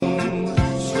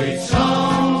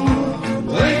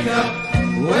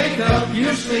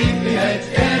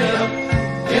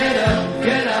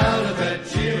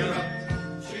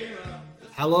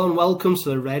Hello and welcome to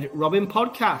the Red Robin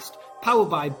podcast, powered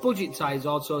by Budget Ties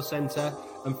Auto Centre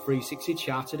and 360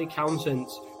 Chartered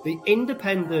Accountants, the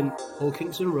independent Hull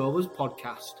Kingston Rovers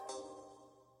podcast.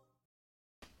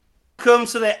 Welcome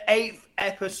to the 8th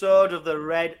episode of the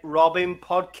Red Robin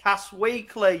podcast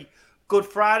weekly. Good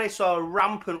Friday saw a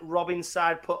rampant Robin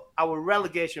side put our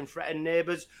relegation-threatened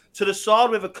neighbours to the sword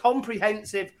with a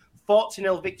comprehensive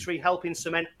 40-0 victory, helping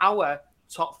cement our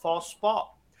top four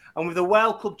spot. And with the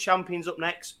World Club champions up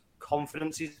next,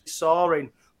 confidence is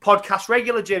soaring. Podcast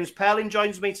regular James Perlin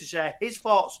joins me to share his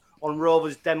thoughts on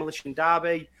Rovers' demolition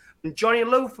derby. And Johnny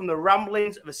Lou from the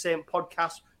Ramblings of the same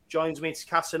podcast joins me to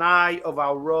cast an eye of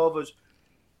our Rovers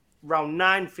round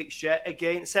 9 fixture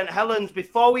against St Helens.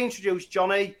 Before we introduce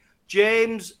Johnny,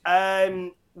 James,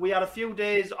 we had a few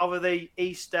days over the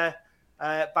Easter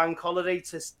bank holiday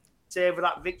to savour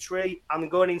that victory and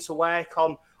going into work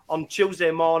on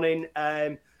Tuesday morning.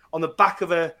 On the back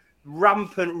of a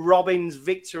rampant Robins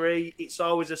victory, it's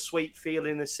always a sweet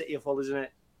feeling in the city of Hull, isn't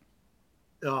it?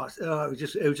 It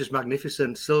was just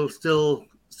magnificent. Still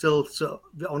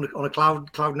on a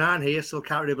cloud nine here. Still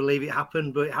can't really believe it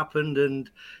happened, but it happened, and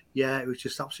yeah, it was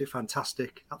just absolutely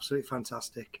fantastic. Absolutely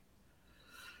fantastic.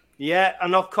 Yeah,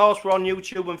 and of course we're on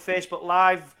YouTube and Facebook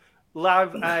Live,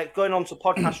 going on to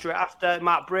podcast straight after.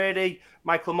 Matt Brady,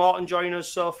 Michael Morton joining us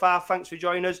so far. Thanks for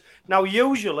joining us. Now,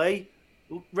 usually,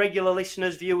 regular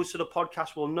listeners, viewers to the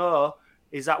podcast will know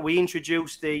is that we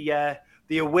introduce the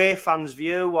away fans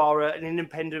view or an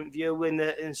independent view in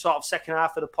the sort of second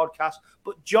half of the podcast.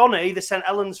 But Johnny, the St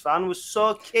Helens fan, was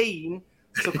so keen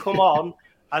to come on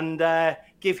and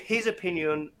give his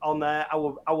opinion on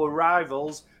our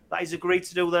rivals that he's agreed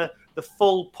to do the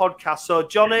full podcast. So,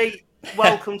 Johnny,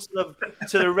 welcome to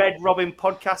the Red Robin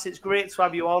podcast. It's great to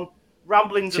have you on.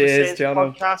 Ramblings of the Saints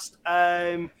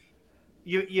podcast.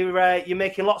 You're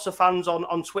making lots of fans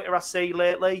on Twitter, I see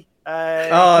lately.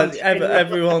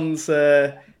 Everyone's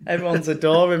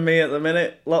adoring me at the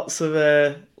minute. Lots,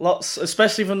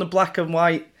 especially from the black and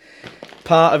white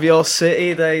part of your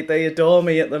city. They adore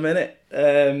me at the minute.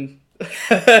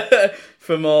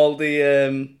 From all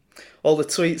the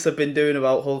tweets I've been doing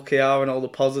about Hull KR and all the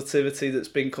positivity that's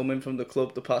been coming from the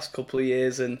club the past couple of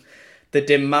years, and the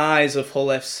demise of Hull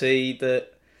FC that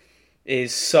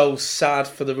is so sad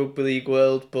for the rugby league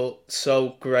world, but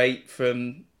so great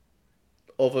from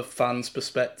other fans'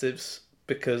 perspectives,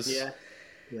 because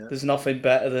there's nothing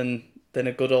better than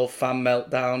a good old fan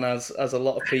meltdown, as a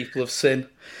lot of people have seen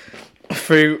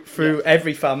through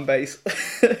every fan base.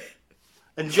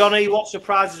 And Johnny, what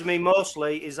surprises me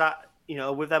mostly is that, you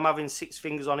know, with them having 6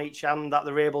 fingers on each hand, that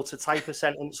they're able to type a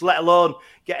sentence, let alone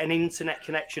get an internet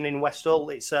connection in West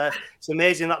Hull. It's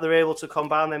amazing that they're able to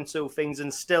combine them two things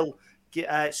and still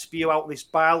spew out this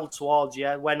bile towards you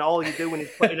when all you're doing is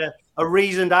putting a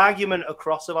reasoned argument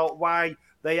across about why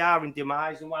they are in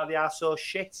demise and why they are so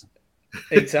shit.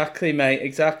 Exactly, mate.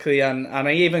 Exactly. And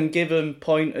I even give them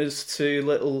pointers to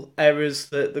little errors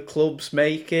that the club's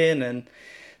making, and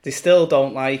they still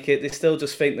don't like it. They still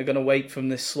just think they're going to wake from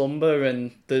this slumber,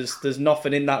 and there's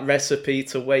nothing in that recipe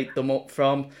to wake them up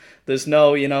from. There's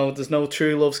no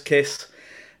true love's kiss.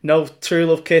 No true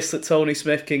love kiss that Tony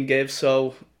Smith can give.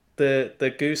 So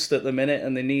they're goosed at the minute,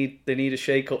 and they need a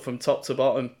shake up from top to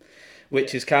bottom,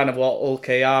 which is kind of what Hull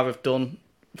KR have done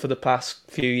for the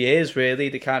past few years. Really,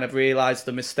 they kind of realised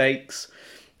the mistakes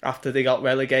after they got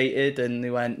relegated, and they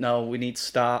went, no, we need to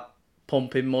start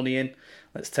pumping money in.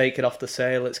 Let's take it off the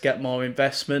sale. Let's get more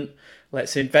investment.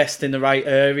 Let's invest in the right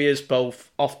areas, both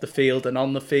off the field and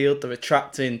on the field. They're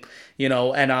attracting,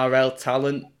 NRL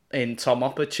talent in Tom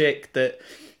Opachik that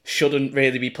shouldn't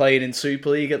really be playing in Super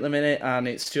League at the minute, and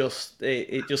it just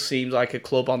seems like a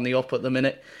club on the up at the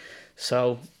minute.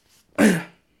 So,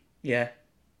 yeah.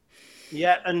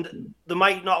 Yeah, and they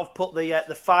might not have put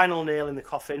the final nail in the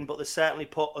coffin, but they certainly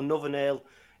put another nail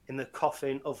in the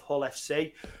coffin of Hull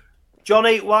FC.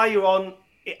 Johnny, while you're on,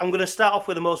 I'm going to start off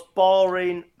with the most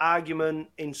boring argument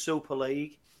in Super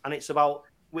League, and it's about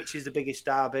which is the biggest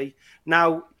derby.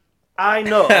 Now, I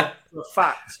know for a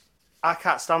fact I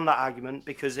can't stand that argument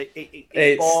because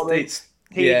it's boring, it's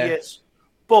tedious. Yeah.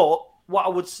 But what I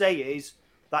would say is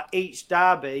that each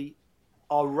derby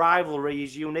or rivalry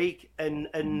is unique,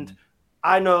 and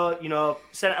I know,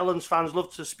 St Helens fans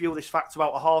love to spew this fact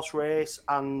about a horse race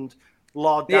and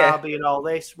Lord Derby and all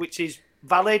this, which is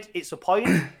valid. It's a point.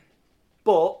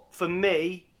 But for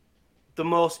me, the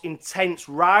most intense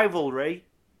rivalry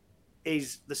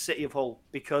is the City of Hull,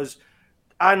 because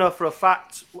I know for a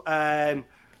fact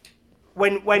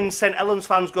when St Helens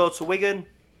fans go to Wigan,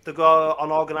 they go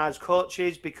on organised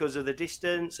coaches because of the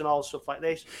distance and all stuff like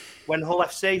this. When Hull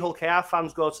FC, Hull KR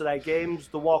fans go to their games,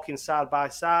 they're walking side by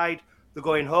side. They're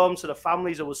going home to the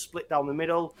families that was split down the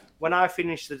middle. When I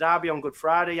finished the derby on Good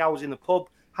Friday, I was in the pub.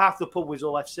 Half the pub was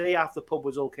Hull FC, half the pub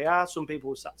was Hull KR. Some people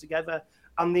were sat together.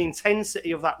 And the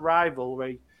intensity of that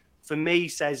rivalry, for me,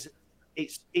 says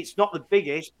it's not the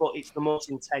biggest, but it's the most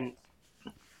intense.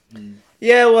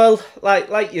 Yeah, well,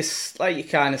 like you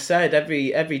kind of said,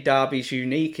 every derby's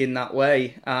unique in that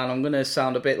way, and I'm gonna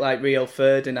sound a bit like Rio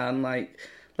Ferdinand. Like,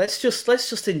 let's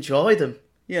just enjoy them.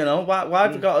 You know, why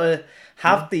have we got to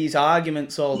have these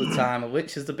arguments all the time of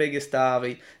which is the biggest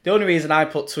derby? The only reason I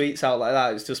put tweets out like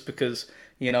that is just because,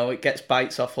 you know, it gets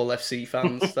bites off Hull FC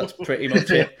fans. That's pretty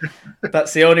much it.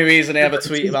 That's the only reason I ever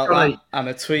tweet about that, and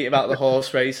I tweet about the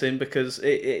horse racing because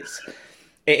it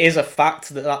is a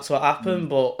fact that that's what happened.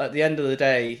 But at the end of the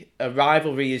day, a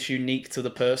rivalry is unique to the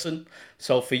person.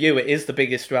 So for you, it is the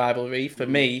biggest rivalry. For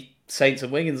me, Saints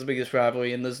and Wigan's the biggest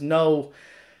rivalry, and there's no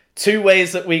two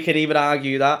ways that we could even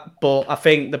argue that. But I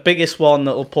think the biggest one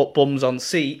that will put bums on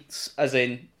seats, as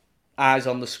in eyes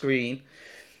on the screen,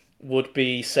 would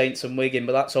be Saints and Wigan,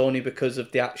 but that's only because of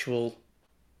the actual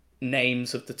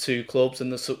names of the two clubs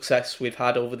and the success we've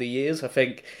had over the years. I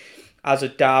think as a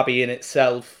derby in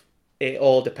itself, it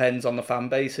all depends on the fan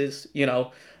bases. You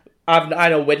know, I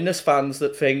know Widnes fans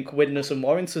that think Widnes and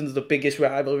Warrington's the biggest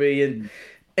rivalry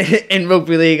in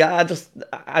rugby league. I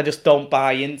just don't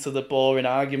buy into the boring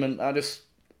argument. I just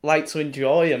like to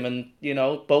enjoy them, and you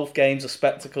know, both games are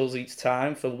spectacles each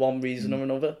time for one reason or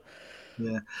another.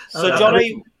 Yeah. So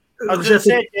Johnny, I was going to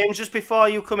say, James, just before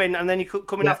you come in, and then you could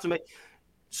come in after me.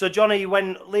 So Johnny,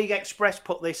 when League Express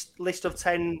put this list of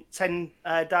 10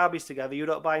 derbies together, you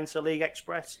don't buy into League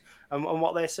Express and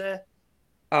what they say?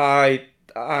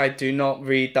 I do not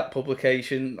read that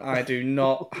publication. I do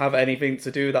not have anything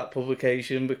to do with that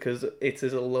publication because it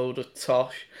is a load of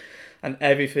tosh, and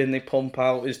everything they pump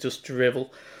out is just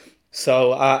drivel.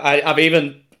 So I've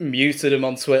even muted them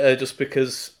on Twitter just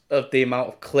because of the amount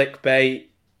of clickbait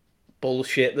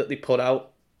bullshit that they put out.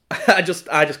 I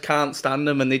just can't stand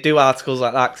them, and they do articles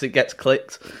like that because it gets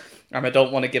clicked, and I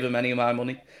don't want to give them any of my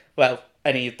money. Well,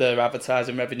 any of their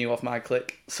advertising revenue off my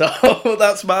click. So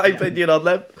that's my opinion on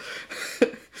them.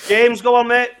 James, go on,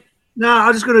 mate. No,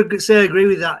 I'm just going to say I agree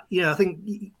with that. You know, I think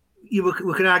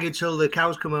we can argue till the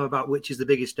cows come home about which is the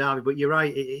biggest derby, but you're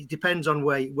right. It depends on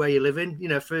where you're living. You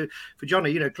know, for Johnny,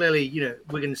 you know, clearly, you know,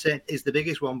 we're going to say is the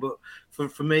biggest one, but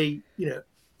for me, you know,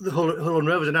 the Hull and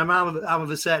Rovers, and I'm of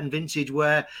a certain vintage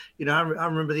where, you know, I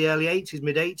remember the early 80s,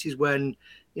 mid 80s when,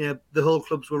 you know, the Hull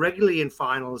clubs were regularly in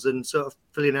finals and sort of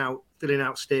filling out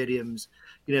stadiums,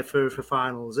 you know, for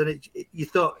finals, and you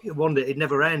thought one day it'd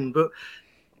never end, but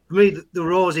for me the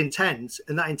Raw is intense,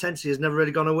 and that intensity has never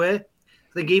really gone away.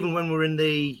 I think even when we're in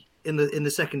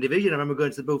the second division, I remember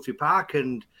going to the Boothby Park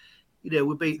and, you know,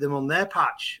 we beat them on their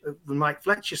patch with Mike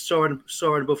Fletcher soaring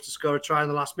above to score a try in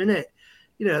the last minute.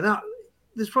 You know, that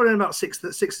there's probably about 6,000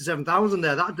 to 7,000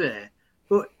 there that day.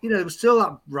 But, you know, there was still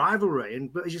that rivalry.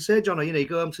 But as you say, John, you know, you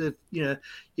go home to, you know,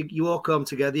 you walk home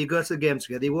together, you go to the game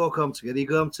together, you walk home together, you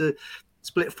go home to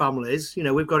split families. You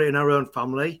know, we've got it in our own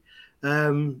family.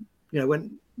 You know,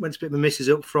 went to pick my missus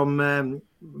up from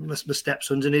my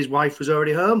stepson's, and his wife was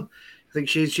already home. I think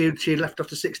she left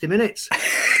after 60 minutes.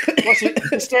 Well, she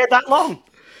stayed that long?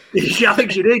 I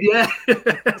think she did, yeah.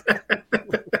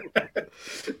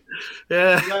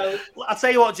 Yeah. Well, I'll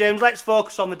tell you what, James, let's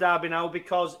focus on the derby now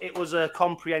because it was a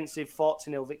comprehensive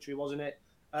 4-0 victory, wasn't it?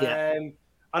 Yeah.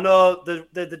 I know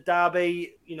the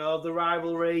derby, you know, the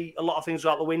rivalry, a lot of things go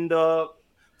out the window,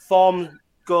 form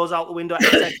goes out the window,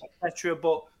 etc.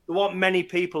 But there weren't many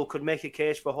people could make a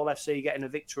case for Hull FC getting a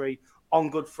victory on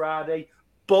Good Friday.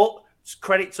 But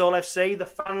credit to Hull FC, the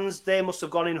fans, they must have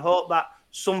gone in hope that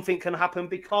something can happen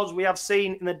because we have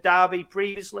seen in the derby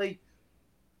previously,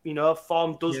 you know,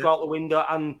 form does go out the window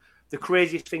and the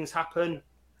craziest things happen.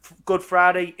 Good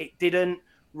Friday, it didn't.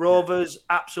 Rovers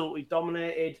absolutely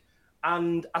dominated.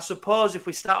 And I suppose if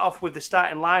we start off with the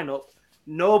starting lineup,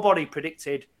 nobody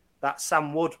predicted that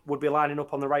Sam Wood would be lining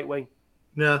up on the right wing.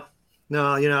 No,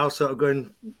 you know, I was sort of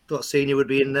thought Senior would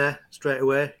be in there straight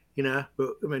away, you know. But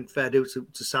I mean, fair due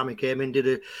to Sam, he came in,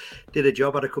 did a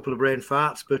job, had a couple of brain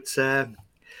farts, but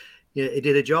yeah, he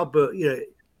did a job. But you know,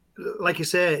 like you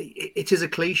say, it is a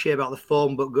cliche about the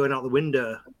form, but going out the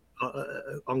window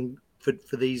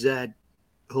for these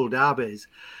Hull derbies.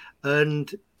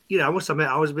 And you know, I must admit,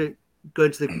 I was a bit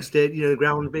going to the state, you know, the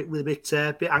ground a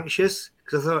bit anxious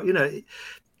because I thought, you know,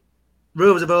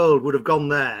 Rovers of old would have gone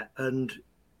there and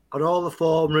had all the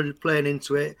form playing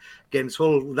into it against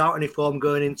Hull without any form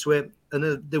going into it, and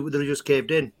they just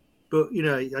caved in. but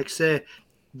like I say,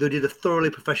 they did a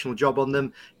thoroughly professional job on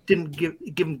them. Didn't give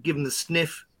them the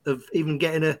sniff of even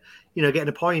getting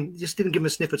a point. Just didn't give them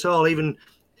a sniff at all. Even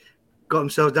got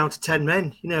themselves down to 10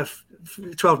 men.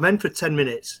 12 men for 10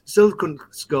 minutes. Still couldn't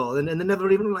score, and they never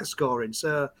even looked like scoring.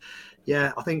 So,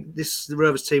 yeah, I think the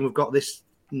Rovers team we've got this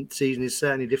season is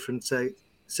certainly different.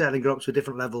 Certainly got up to a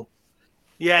different level.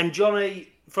 Yeah, and Johnny,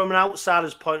 from an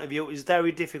outsider's point of view, it's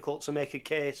very difficult to make a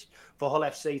case for Hull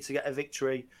FC to get a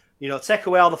victory. Take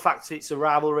away all the facts it's a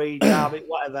rivalry, derby,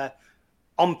 whatever.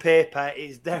 On paper,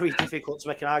 it's very difficult to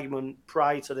make an argument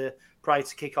prior to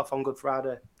kick-off on Good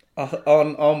Friday.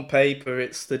 On paper,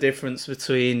 it's the difference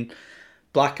between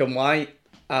black and white,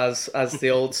 as the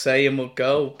old saying would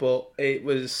go. But it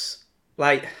was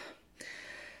like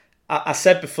I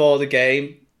said before the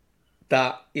game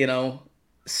that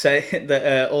say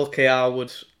that OKR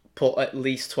would put at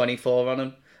least 24 on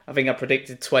them. I think I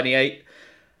predicted 28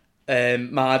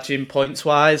 margin points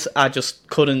wise. I just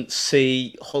couldn't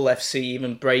see Hull FC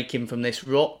even breaking from this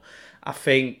rut. I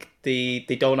think they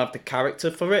don't have the character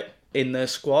for it in their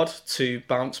squad to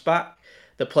bounce back.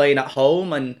 They're playing at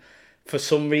home, and for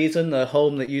some reason their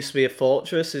home that used to be a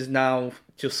fortress is now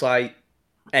just like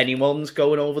anyone's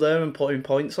going over there and putting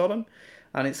points on them.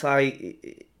 And it's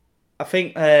like, I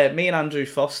think me and Andrew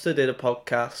Foster did a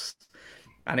podcast,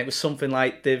 and it was something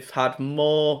like they've had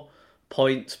more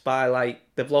points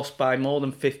they've lost by more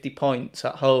than 50 points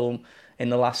at home in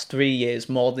the last 3 years,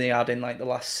 more than they had in the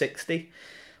last 60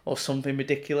 or something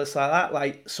ridiculous like that.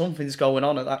 Like, something's going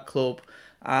on at that club,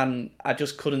 and I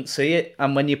just couldn't see it.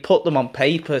 And when you put them on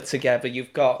paper together,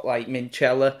 you've got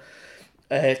Minchella,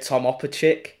 Tom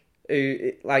Opachik,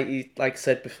 who, like I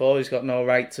said before, he's got no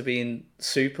right to be in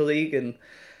Super League, and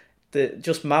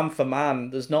just man for man,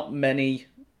 there's not many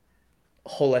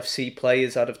Hull FC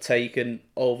players that have taken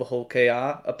over Hull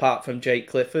KR apart from Jake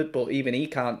Clifford, but even he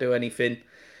can't do anything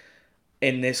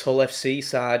in this Hull FC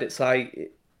side. It's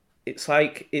like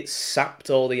it's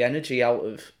sapped all the energy out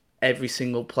of every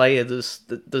single player. There's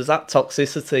that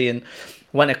toxicity, and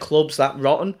when a club's that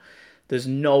rotten, there's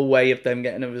no way of them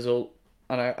getting a result.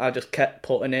 And I just kept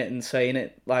putting it and saying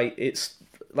it. It's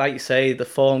like you say, the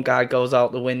form guide goes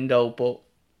out the window, but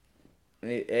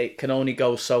it can only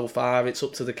go so far. It's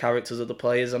up to the characters of the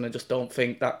players, and I just don't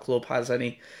think that club has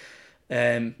any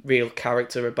real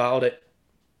character about it,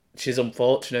 which is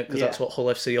unfortunate, because that's what Hull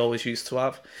FC always used to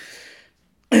have.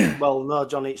 Well, no,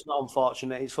 Johnny, it's not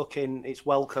unfortunate. It's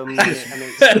welcome, and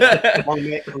it's long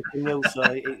may it continue. So,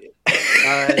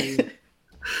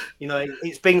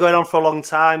 it's been going on for a long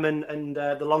time, and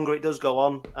the longer it does go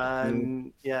on,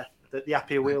 the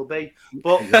happier we'll be.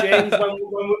 But James,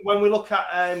 when we look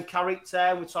at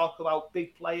character, we talk about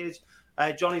big players.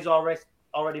 Johnny's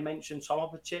already mentioned Tom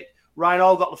Opachik. Ryan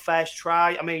Hall got the first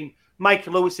try. I mean,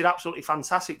 Michael Lewis did absolutely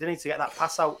fantastic, didn't he, to get that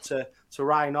pass out to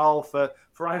Ryan Hall for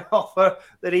Ryan Hall for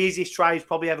the easiest try he's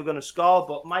probably ever going to score.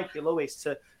 But Michael Lewis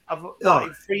to have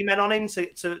 3 men on him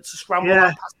to scramble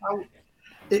that pass out.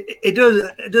 It does.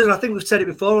 I think we've said it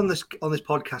before on this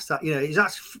podcast that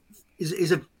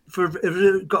he's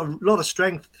got a lot of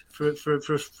strength for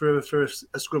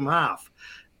a scrum half,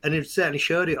 and it certainly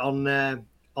showed it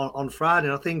on Friday.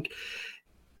 And I think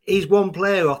he's one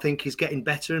player who I think is getting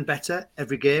better and better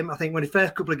every game. I think when the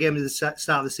first couple of games at the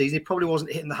start of the season, he probably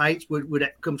wasn't hitting the heights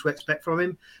we'd come to expect from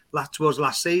him towards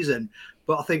last season.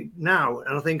 But I think now,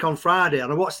 and I think on Friday, and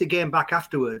I watched the game back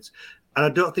afterwards, and I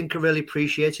don't think I really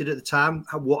appreciated at the time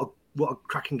what a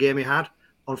cracking game he had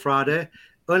on Friday.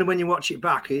 Only when you watch it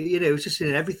back, it was just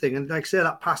in everything. And like I say,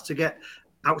 that pass to get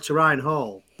out to Ryan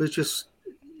Hall it's just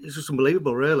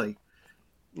unbelievable, really.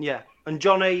 Yeah. And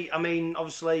Johnny, I mean,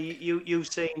 obviously you've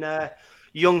seen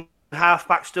young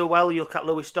halfbacks do well. You look at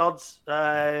Lewis Dodds,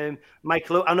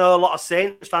 Michael. I know a lot of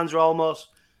Saints fans are almost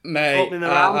opening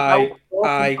their arms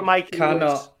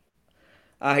out.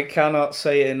 I cannot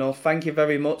say it enough. Thank you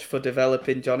very much for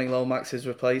developing Johnny Lomax's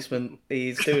replacement.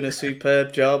 He's doing a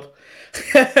superb job.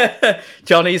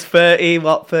 Johnny's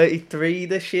 33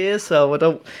 this year, so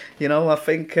I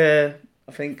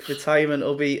think retirement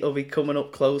will be coming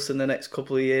up close in the next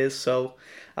couple of years. So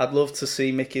I'd love to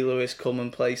see Mickey Lewis come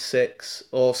and play 6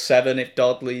 or 7 if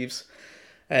Dodd leaves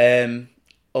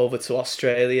over to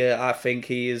Australia. I think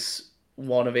he is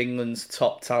one of England's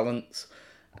top talents.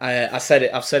 I've said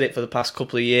it for the past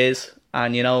couple of years,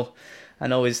 and I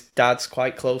know his dad's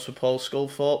quite close with Paul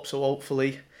Sculthorpe, so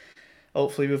hopefully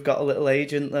we've got a little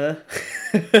agent there.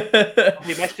 I'll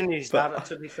be messaging his dad,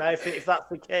 to be fair. If that's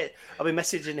the case, I'll be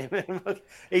messaging him.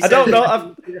 I don't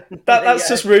know. That's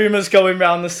just rumours going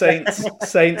around the Saints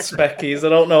speckies. I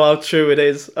don't know how true it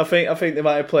is. I think they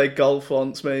might have played golf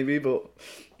once, maybe, but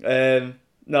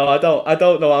No, I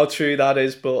don't know how true that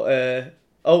is, but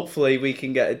hopefully we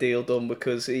can get a deal done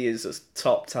because he is a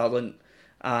top talent,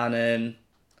 and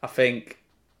I think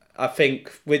I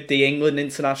think with the England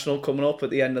international coming up at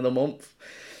the end of the month,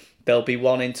 they'll be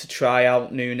wanting to try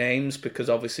out new names because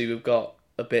obviously we've got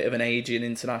a bit of an aging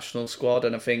international squad,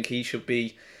 and I think he should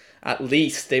be at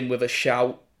least in with a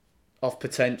shout of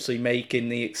potentially making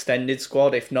the extended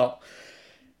squad, if not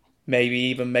maybe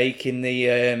even making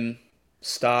the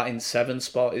starting seven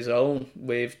spot his own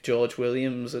with George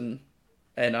Williams, and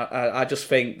I just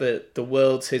think that the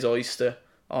world's his oyster.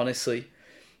 Honestly,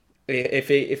 if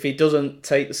he doesn't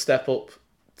take the step up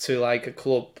to like a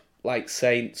club like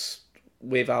Saints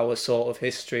with our sort of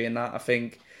history and that, I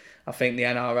think the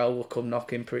NRL will come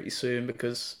knocking pretty soon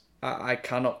because I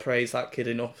cannot praise that kid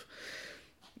enough.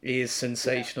 He is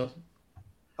sensational.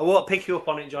 I won't pick you up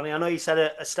on it, Johnny. I know you said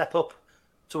a step up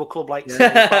to a club like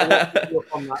Saints, but I won't pick you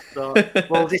up on that, so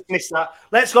we'll dismiss that.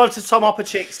 Let's go to Tom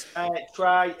Opachic's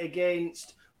try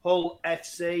against Hull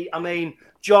FC. I mean,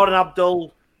 Jordan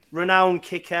Abdul, renowned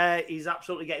kicker, he's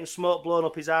absolutely getting smoke blown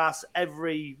up his ass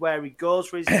everywhere he goes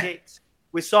for his kicks.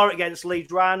 We saw it against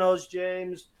Leeds Rhinos,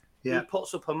 James. Yeah. He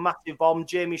puts up a massive bomb.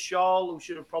 Jamie Shaw, who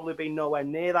should have probably been nowhere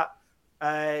near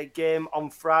that game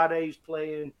on Friday, he's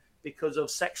playing because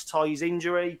of sex toys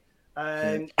injury.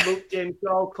 Luke James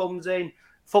Shaw comes in,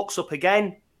 fucks up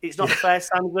again. It's not the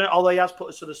first time, although he has put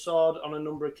us to the sword on a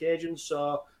number of occasions.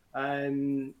 So,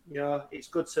 it's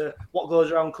good to what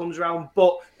goes around comes around.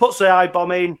 But puts the eye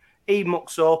bomb in, he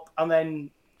mucks up, and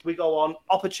then we go on.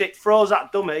 Opacic throws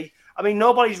that dummy. I mean,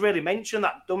 nobody's really mentioned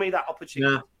that dummy that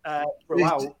Opacic threw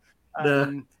out.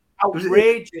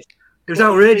 Outrageous. It was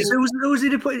outrageous. Who was he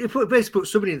to put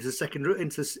somebody into the second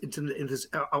into I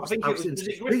think it was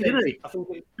Griffin. Didn't he? I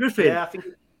think Griffin. Yeah, I think.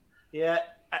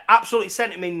 Absolutely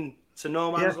sent him in to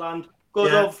no man's land.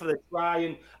 Goes over for the try,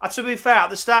 and to be fair, at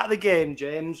the start of the game,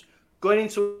 James, going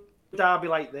into a derby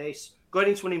like this, going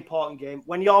into an important game,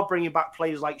 when you're bringing back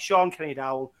players like Sean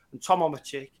Kenny-Dowell and Tom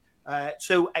Opacic,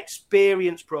 two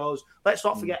experienced pros. Let's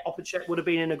not forget Opacic would have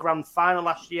been in a grand final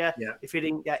last year if he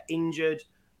didn't get injured.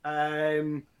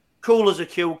 Cool as a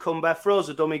cucumber, throws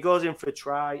a dummy, goes in for a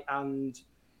try, and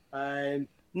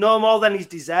no more than he's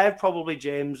deserved, probably,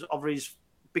 James,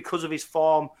 because of his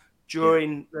form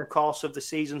during the course of the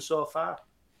season so far.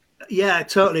 Yeah, I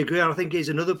totally agree. I think he's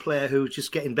another player who's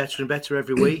just getting better and better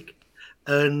every week.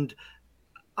 And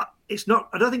it's not,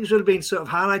 I don't think it's really been sort of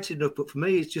highlighted enough, but for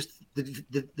me, it's just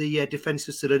the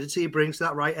defensive solidity he brings to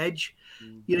that right edge.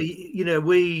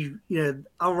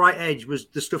 Our right edge was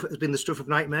has been the stuff of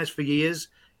nightmares for years.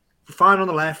 Fine on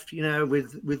the left,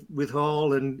 with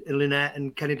Hall and Lynette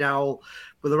and Kenny-Dowell,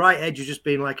 but the right edge has just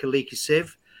been like a leaky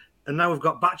sieve. And now we've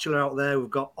got Batchelor out there,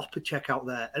 we've got Opacic out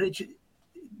there, and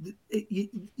you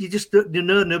just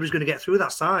know nobody's going to get through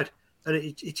that side. And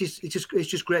it's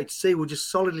just great to see. We're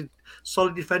just solid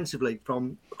defensively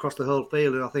from across the whole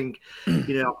field, and I think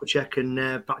Opacic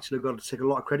and Batchelor got to take a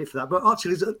lot of credit for that. But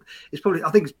actually, it's probably,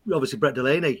 I think it's obviously Brett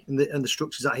Delaney and the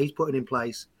structures that he's putting in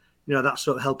place. That's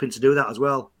sort of helping to do that as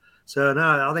well. So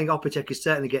no, I think Opacic is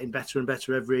certainly getting better and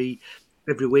better every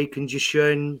week, and just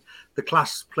showing the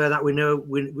class player that we know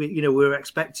we're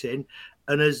expecting.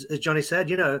 And as Johnny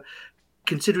said,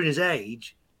 considering his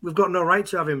age, we've got no right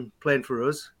to have him playing for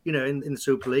us. In the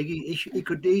Super League, he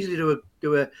could easily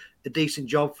do a decent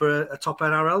job for a top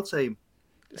NRL team.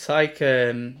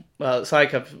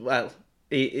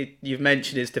 You've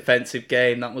mentioned his defensive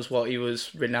game. That was what he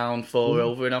was renowned for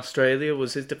over in Australia,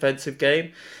 was his defensive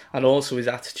game, and also his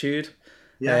attitude.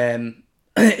 Yeah.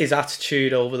 His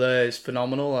attitude over there is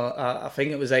phenomenal. I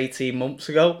think it was 18 months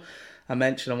ago, I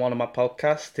mentioned on one of my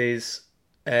podcasts, his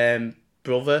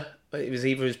brother, it was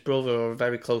either his brother or a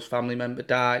very close family member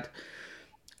died,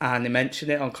 and they mentioned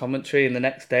it on commentary, and the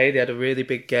next day they had a really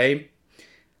big game,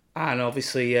 and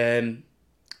obviously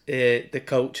the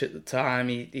coach at the time,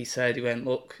 he said,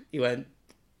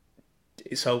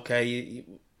 it's okay,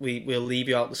 we'll leave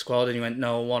you out the squad, and he went,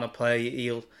 no, I want to play,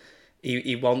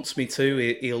 he wants me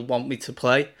to. He'll want me to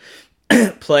play.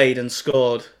 Played and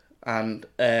scored, and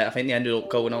I think they ended up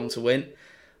going on to win.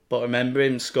 But I remember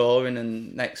him scoring,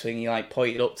 and next thing he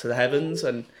pointed up to the heavens,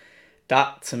 and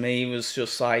that to me was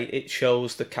just it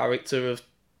shows the character of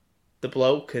the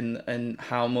bloke and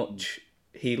how much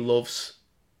he loves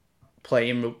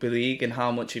playing rugby league and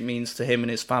how much it means to him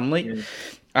and his family. Yeah.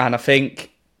 And I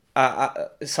think,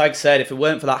 it's like I said, if it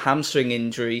weren't for that hamstring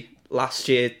injury last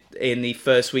year in the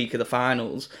first week of the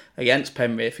finals against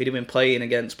Penrith, he'd have been playing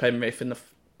against Penrith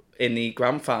in the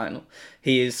grand final.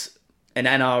 He is an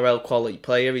NRL quality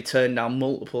player. He turned down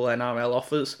multiple NRL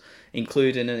offers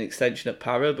including an extension at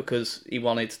Para because he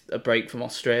wanted a break from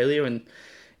Australia, and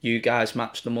you guys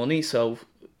matched the money, so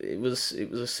it was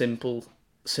a simple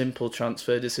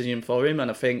transfer decision for him, and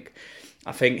I think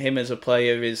him as a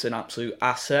player is an absolute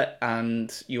asset.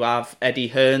 And you have Eddie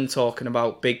Hearn talking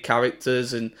about big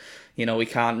characters, and we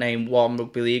can't name one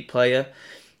rugby league player.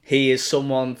 He is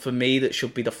someone for me that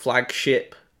should be the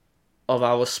flagship of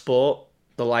our sport.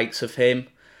 The likes of him,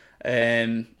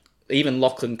 even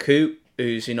Lachlan Coote,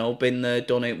 who's been there,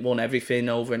 done it, won everything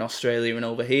over in Australia and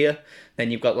over here. Then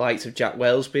you've got the likes of Jack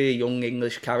Wellesby, a young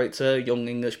English character, young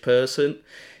English person.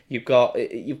 You've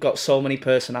got so many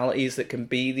personalities that can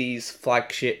be these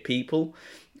flagship people,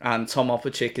 and Tom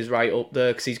Opachik is right up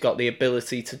there because he's got the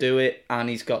ability to do it, and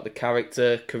he's got the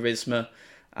character, charisma,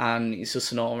 and he's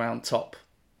just an all-round top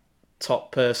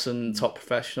person, top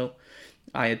professional.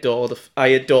 I adore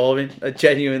him. I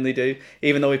genuinely do.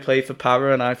 Even though he played for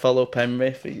Para and I follow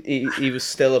Penrith, he was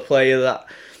still a player that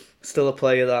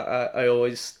I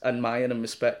always admired and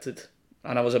respected,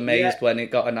 and I was amazed when it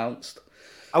got announced.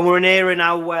 And we're in an era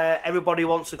now where everybody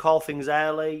wants to call things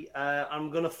early. I'm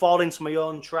going to fall into my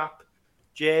own trap,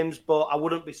 James, but I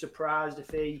wouldn't be surprised if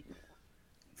he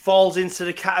falls into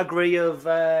the category of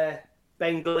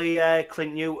Ben Glier,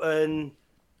 Clint Newton,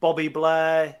 Bobby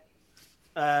Blair,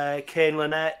 Kane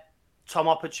Lynette, Tom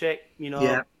Opachik,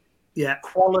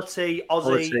 quality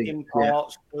Aussie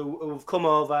imports who've come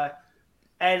over,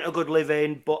 earned a good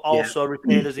living, but also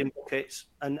repaid us in buckets.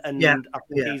 And I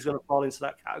think he's going to fall into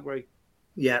that category.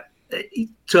 Yeah, I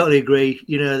totally agree.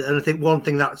 And I think one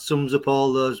thing that sums up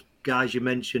all those guys you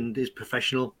mentioned is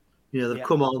professional. They've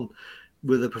come on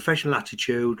with a professional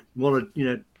attitude, want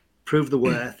to, prove the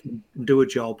worth and do a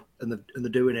job, and they're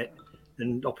doing it.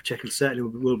 And Opachik certainly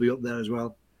will be up there as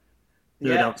well.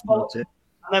 No doubt about it.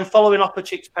 And then following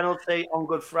Opachik's penalty on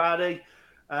Good Friday,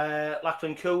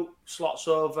 Lachlan Coote slots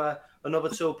over another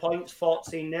 2 points,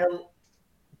 14-0.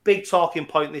 Big talking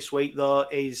point this week, though,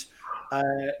 is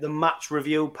the match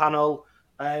review panel.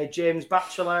 James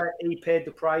Batchelor, he paid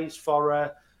the price for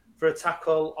a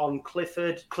tackle on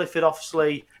Clifford. Clifford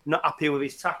obviously not happy with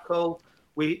his tackle.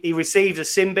 He receives a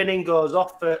sin binning, goes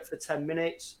off for 10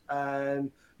 minutes.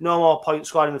 No more points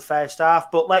scored in the first half.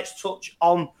 But let's touch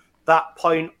on that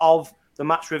point of the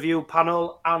match review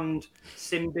panel and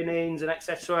sin binnings and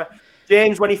etc.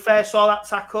 James, when he first saw that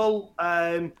tackle,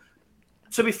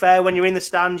 to be fair, when you're in the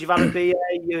stands, you've had a beer,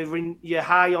 you're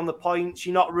high on the points,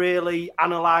 you're not really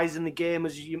analysing the game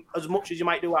as much as you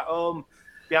might do at home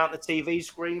behind the TV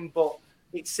screen. But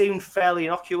it seemed fairly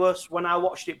innocuous. When I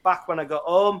watched it back when I got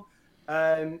home,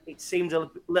 it seemed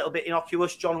a little bit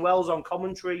innocuous. John Wells on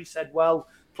commentary said, well,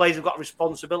 players have got a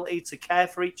responsibility to care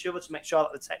for each other, to make sure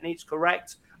that the technique's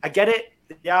correct. I get it.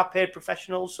 They are paid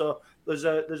professionals, so there's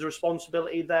a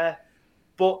responsibility there.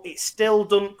 But it still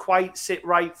doesn't quite sit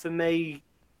right for me,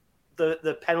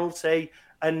 the penalty.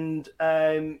 And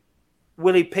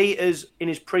Willie Peters, in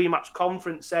his pre-match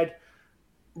conference, said,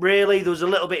 really, there was a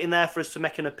little bit in there for us to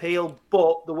make an appeal,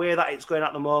 but the way that it's going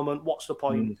at the moment, what's the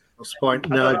point? What's the point?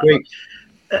 No, I agree.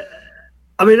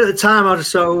 I mean, at the time, I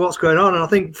just saw what's going on. And I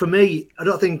think, for me, I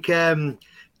don't think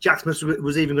Jack Smith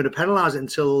was even going to penalise it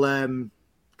until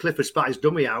Clifford spat his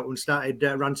dummy out and started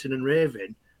ranting and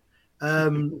raving.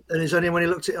 And it's only when he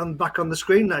looked at it back on the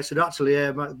screen that I said, actually,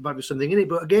 might be something in it.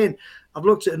 But again, I've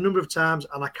looked at it a number of times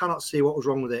and I cannot see what was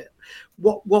wrong with it.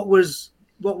 What was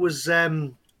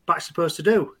Batch supposed to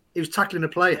do? He was tackling a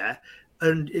player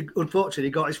and unfortunately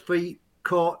got his feet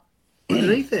caught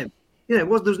underneath him.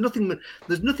 There's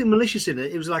nothing malicious in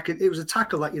it. It was a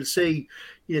tackle that you'd see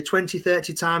 20,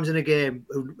 30 times in a game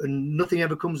and nothing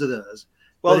ever comes of those.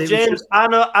 Well, James,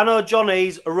 I know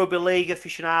Johnny's a rugby league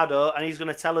aficionado, and he's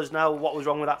going to tell us now what was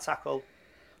wrong with that tackle.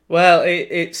 Well,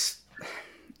 there's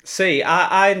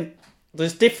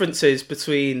differences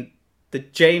between the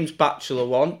James Batchelor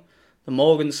one, the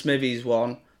Morgan Smithies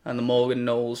one, and the Morgan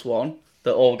Knowles one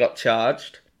that all got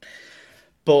charged.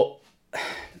 But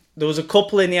there was a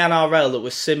couple in the NRL that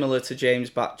were similar to James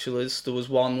Batchelor's. There was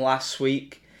one last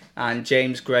week, and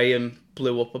James Graham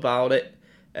blew up about it.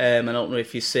 I don't know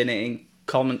if you've seen it in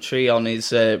commentary on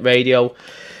his radio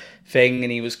thing,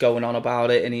 and he was going on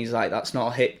about it, and he's like, that's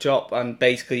not a hip drop. And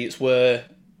basically it's where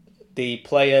the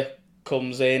player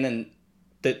comes in, and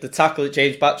the tackle that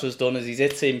James Batchelor's done is he's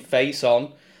hit him face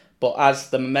on, but as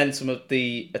the momentum of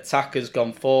the attacker's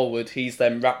gone forward, he's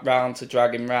then wrapped round to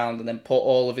drag him round and then put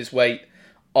all of his weight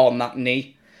on that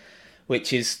knee,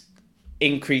 which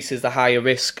increases the higher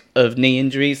risk of knee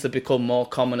injuries that become more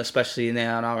common, especially in the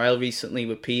NRL recently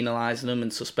with penalising them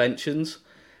and suspensions.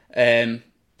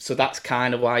 So that's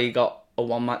kind of why you got a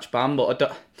one-match ban.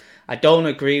 But I don't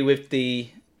agree with the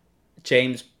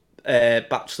James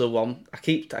Batchelor one. I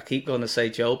keep going to say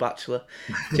Joe Batchelor,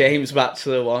 James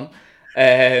Batchelor one,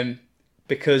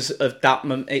 because of that.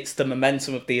 It's the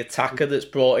momentum of the attacker that's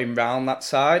brought him round that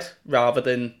side rather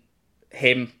than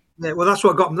him. Yeah, well, that's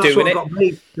what got me. There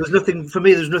was nothing for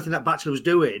me. There was nothing that Batchelor was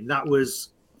doing that was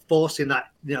forcing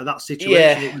that that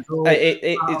situation.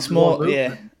 Yeah, it's more.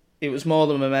 Yeah, it was more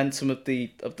the momentum of the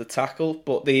tackle,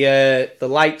 but the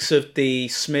likes of the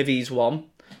Smithies one,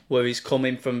 where he's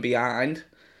coming from behind,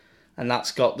 and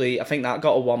that's got I think that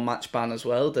got a 1 match ban as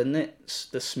well, didn't it?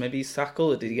 The Smithies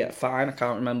tackle, or did he get a fine? I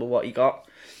can't remember what he got.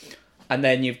 And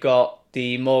then you've got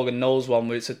the Morgan Knowles one,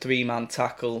 where it's a 3-man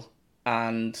tackle.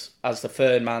 And as the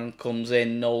third man comes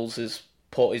in, Knowles has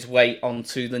put his weight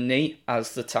onto the knee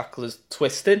as the tackle is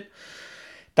twisting.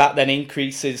 That then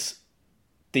increases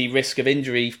the risk of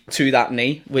injury to that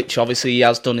knee, which obviously he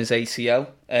has done his ACL.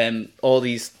 All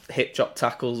these hip drop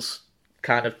tackles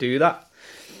kind of do that.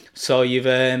 So you've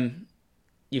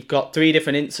got 3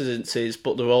 different incidences,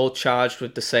 but they're all charged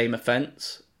with the same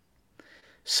offence.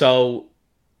 So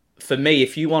for me,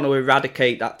 if you want to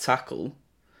eradicate that tackle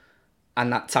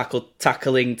and that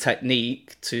tackling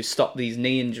technique to stop these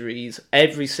knee injuries,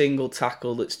 every single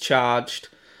tackle that's charged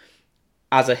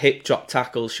as a hip drop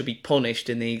tackle should be punished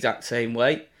in the exact same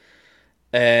way.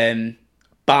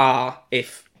 Bar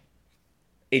if,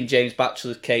 in James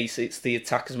Batchelor's case, it's the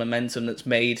attacker's momentum that's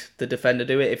made the defender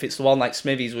do it. If it's the one like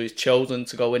Smithies where he's chosen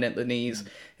to go in at the knees,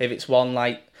 if it's one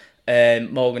like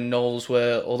Morgan Knowles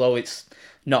where, although it's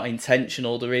not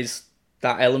intentional, there is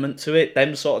that element to it,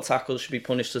 them sort of tackles should be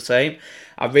punished the same.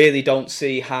 I really don't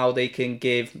see how they can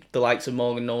give the likes of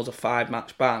Morgan Knowles a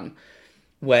 5-match ban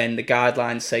when the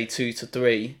guidelines say 2 to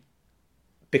 3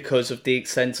 because of the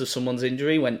extent of someone's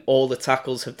injury, when all the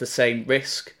tackles have the same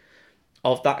risk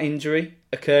of that injury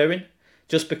occurring.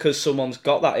 Just because someone's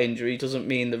got that injury doesn't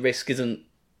mean the risk isn't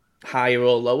higher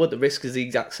or lower. The risk is the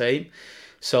exact same.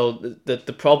 So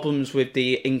the problems with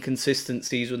the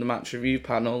inconsistencies with the match review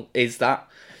panel is that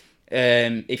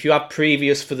if you have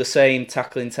previous for the same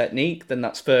tackling technique, then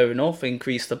that's fair enough,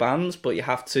 increase the bans, but you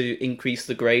have to increase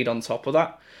the grade on top of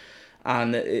that.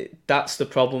 And that's the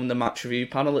problem with the match review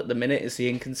panel at the minute, is the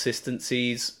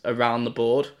inconsistencies around the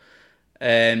board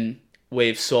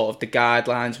with sort of the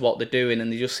guidelines, what they're doing, and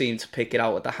they just seem to pick it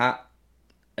out of the hat.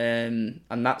 And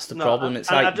that's the problem. It's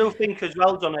like, I do think as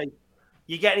well, Johnny,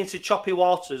 you're getting into choppy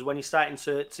waters when you're starting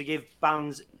to give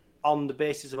bans on the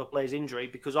basis of a player's injury,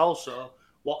 because also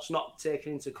what's not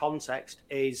taken into context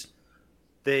is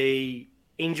the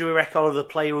injury record of the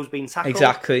player who's been tackled.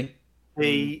 Exactly.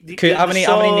 How many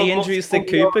knee injuries did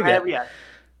Cooper get? Yeah.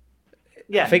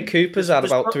 I think Cooper's had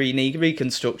about 3 knee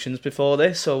reconstructions before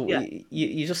this, so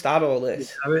you just add all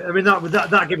this. I mean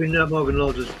that giving Morgan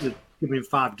Knowles giving him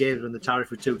 5 games when the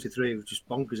tariff was 2 to 3 was just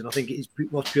bonkers, and I think it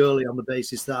was purely on the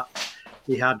basis that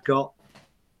he had got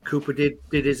Cooper did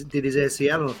his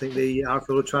ACL, and I think the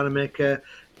RFL were trying to make an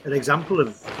example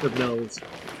of Knowles.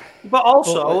 But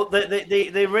also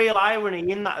the real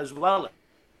irony in that as well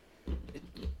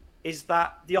is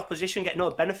that the opposition get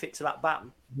no benefit to that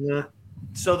ban. Yeah.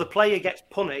 So the player gets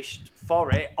punished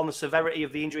for it on the severity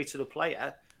of the injury to the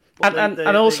player.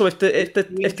 And also if they're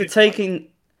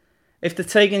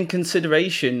taking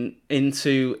consideration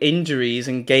into injuries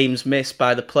and games missed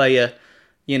by the player,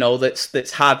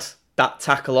 that's had that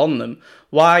tackle on them,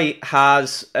 why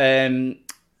has Gaz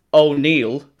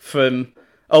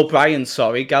O'Brien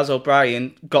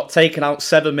got taken out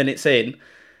 7 minutes in?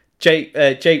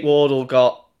 Jake Wardle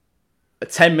got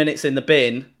 10 minutes in the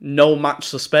bin, no match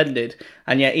suspended,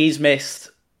 and yet he's missed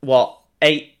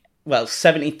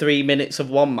 73 minutes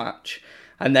of one match,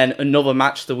 and then another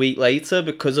match the week later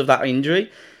because of that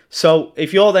injury. So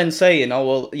if you're then saying,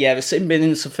 the sin bin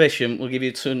insufficient, we'll give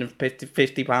you a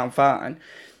 £250 fine,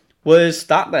 where's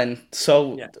that then?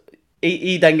 So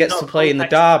he then gets to play in the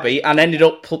derby and ended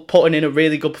up putting in a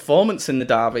really good performance in the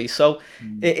derby. So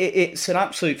it's an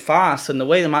absolute farce, and the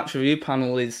way the match review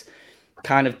panel is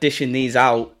kind of dishing these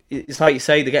out, it's like you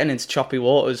say, they're getting into choppy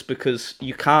waters, because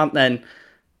you can't then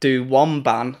do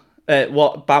ban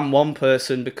one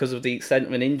person because of the extent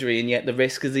of an injury, and yet the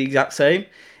risk is the exact same.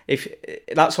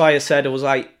 That's why I said, I was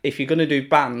like, if you're going to do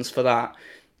bans for that,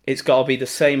 it's got to be the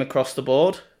same across the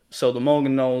board. So the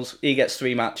Morgan Knowles, he gets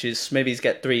 3 matches, Smithies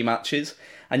get 3 matches,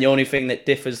 and the only thing that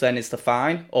differs then is the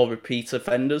fine or repeat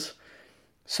offenders.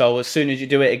 So as soon as you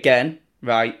do it again,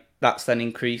 right, that's then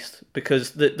increased,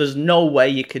 because there's no way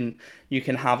you can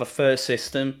have a fair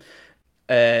system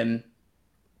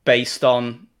based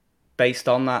on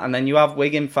that. And then you have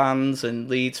Wigan fans and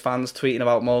Leeds fans tweeting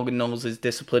about Morgan Knowles'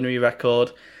 disciplinary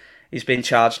record. He's been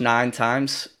charged 9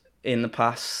 times in the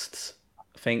past,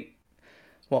 I think,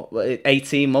 what,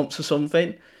 18 months or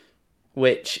something,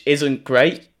 which isn't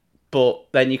great.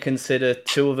 But then you consider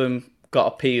 2 of them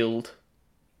got appealed,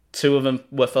 2 of them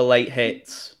were for late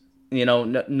hits. You know,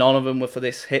 none of them were for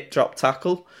this hit drop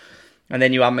tackle. And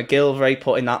then you have McGillivray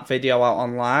putting that video out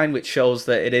online, which shows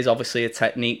that it is obviously a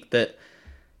technique that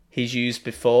he's used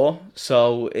before.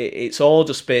 So it's all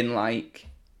just been like,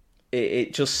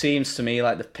 it just seems to me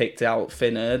like they've picked it out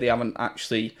thin air. They haven't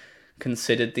actually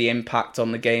considered the impact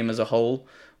on the game as a whole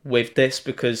with this,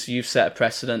 because you've set a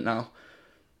precedent now.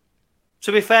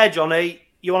 To be fair, Johnny,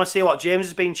 you want to see what James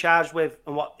has been charged with,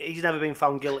 and what he's never been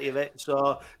found guilty of it.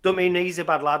 So don't mean he's a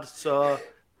bad lad. So,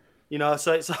 you know,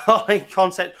 so it's all in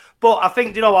concept. But I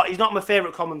think, you know what, he's not my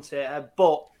favourite commentator,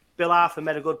 but Bill Arthur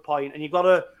made a good point.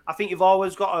 And I think you've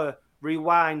always got to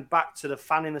rewind back to the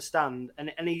fan in the stand.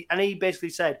 And he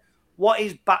basically said, what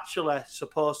is Batchelor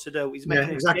supposed to do? He's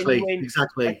making a genuine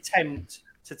attempt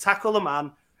to tackle the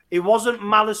man. He wasn't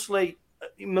maliciously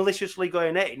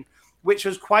going in, which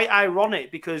was quite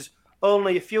ironic, because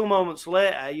only a few moments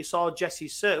later, you saw Jesse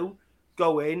Sue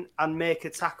go in and make a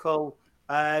tackle.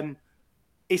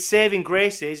 His saving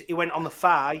graces, he went on the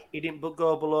thigh. He didn't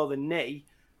go below the knee.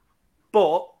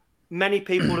 But many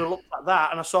people would have looked at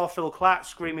that, and I saw Phil Clark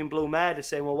screaming blue murder,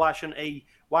 saying, well, why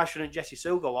shouldn't Jesse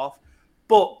Sue go off?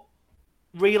 But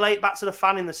relay it back to the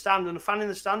fan in the stand, and the fan in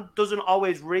the stand doesn't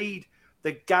always read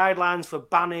the guidelines for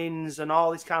bannings and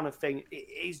all this kind of thing.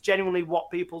 It's genuinely what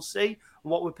people see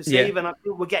and what we perceive, and I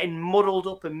feel we're getting muddled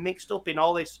up and mixed up in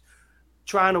all this,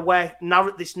 trying to wear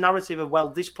this narrative of, well,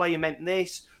 this player meant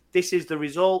this is the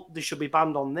result, this should be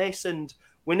banned on this, and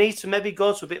we need to maybe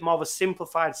go to a bit more of a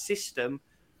simplified system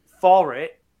for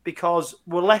it, because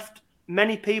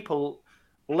many people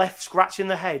left scratching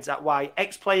their heads at why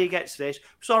X player gets this.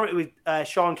 We saw it with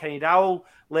Sean Kenny-Dowell,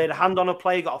 laid a hand on a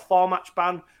player, got a 4-match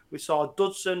ban. We saw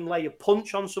Dudson lay a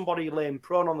punch on somebody laying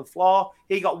prone on the floor.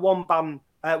 He got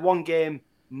one game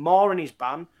more in his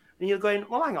ban. And you're going,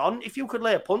 well, hang on, if you could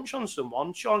lay a punch on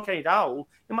someone, Sean Kenny-Dowell,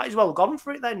 you might as well have gone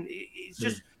for it then. It's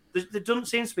just, there doesn't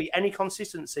seem to be any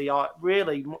consistency or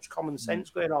really much common sense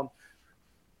going on.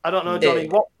 I don't know, Johnny,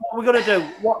 what are we going to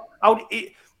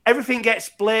do? Everything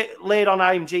gets laid on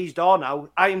IMG's door now.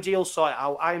 IMG will sort it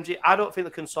out. I don't think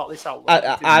they can sort this out.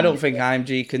 I don't think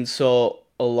IMG can sort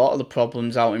a lot of the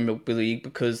problems out in rugby league,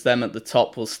 because them at the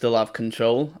top will still have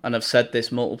control. And I've said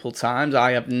this multiple times.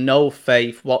 I have no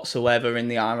faith whatsoever in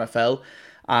the RFL.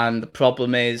 And the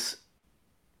problem is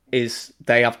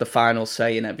they have the final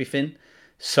say in everything.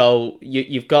 So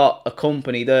you've got a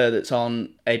company there that's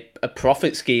on a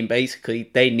profit scheme, basically.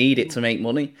 They need it to make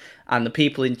money. And the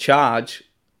people in charge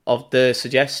of their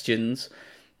suggestions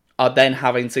are then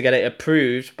having to get it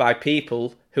approved by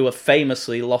people who have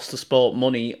famously lost the sport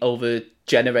money over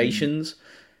generations,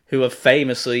 who have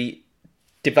famously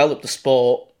developed the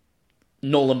sport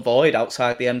null and void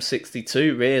outside the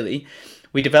M62, really.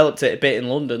 We developed it a bit in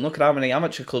London. Look at how many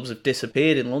amateur clubs have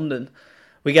disappeared in London.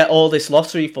 We get all this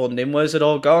lottery funding. Where's it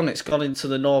all gone? It's gone into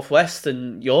the Northwest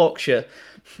and Yorkshire.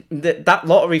 That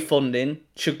lottery funding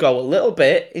should go a little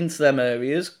bit into them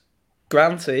areas,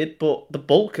 granted, but the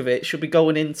bulk of it should be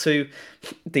going into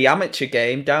the amateur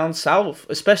game down south,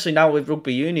 especially now with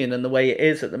rugby union and the way it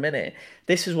is at the minute.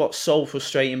 This is what's so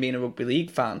frustrating being a rugby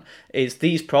league fan, is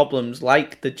these problems,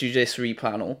 like the judiciary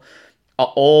panel,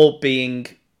 are all being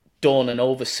done and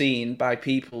overseen by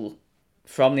people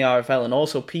from the RFL, and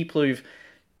also people who've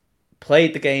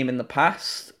played the game in the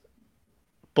past,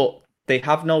 but they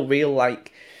have no real, I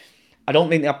don't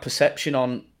think they have perception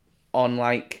on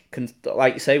like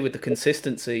you say, with the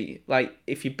consistency. Like,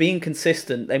 if you're being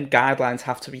consistent, them guidelines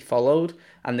have to be followed,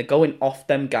 and they're going off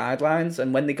them guidelines,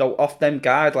 and when they go off them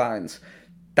guidelines,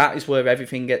 that is where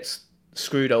everything gets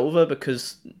screwed over,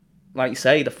 because, like you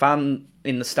say, the fan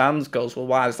in the stands goes, well,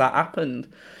 why has that happened?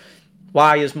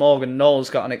 Why has Morgan Knowles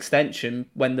got an extension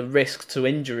when the risk to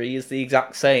injury is the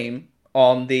exact same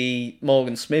on the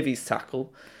Morgan Smithies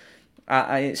tackle?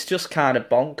 It's just kind of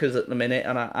bonkers at the minute,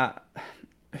 and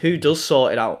who does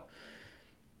sort it out?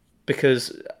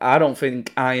 Because I don't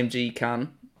think IMG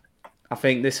can. I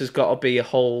think this has got to be a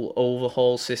whole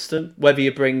overhaul system. Whether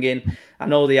you bring in, I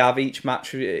know they have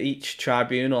each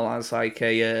tribunal has like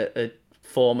a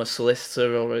former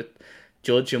solicitor or a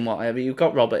judge and whatever. You've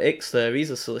got Robert Hicks there, he's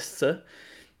a solicitor.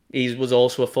 He was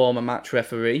also a former match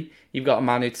referee. You've got a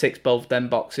man who ticks both them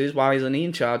boxes. Why isn't he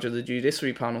in charge of the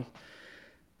judiciary panel?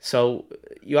 So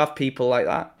you have people like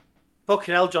that.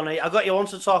 Fucking hell, Johnny. I got you on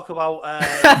to talk about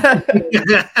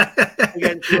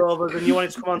against Rovers, and you wanted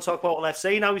to come on and talk about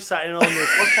FC. Now we're starting on the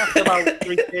podcast about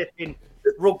reshaping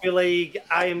rugby league.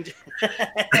 I am.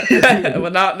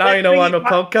 Well, now you know why my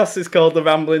podcast is called The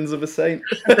Ramblings of a Saint.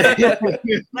 Let's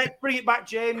bring it back,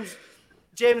 James.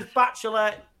 James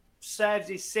Batchelor serves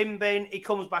his sin bin. He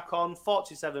comes back on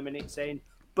 47 minutes in.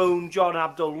 Boom, John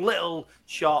Abdul, little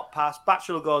short pass.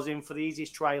 Batchelor goes in for the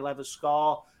easiest try he'll ever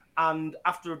score. And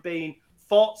after being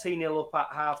 14-0 up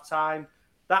at half-time,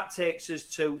 that takes us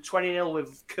to 20-0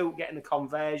 with Coote getting the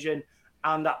conversion.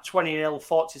 And at 20-0,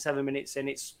 47 minutes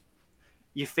in,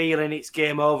 you're feeling it's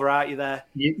game over, aren't you there?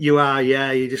 You are,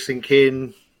 yeah. You're just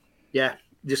thinking, yeah.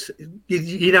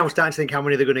 You're now starting to think how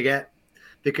many they're going to get.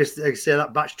 Because, like I say,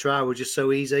 that batch try was just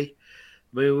so easy.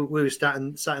 We were sat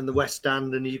in the west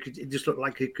stand, and it just looked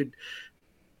like you could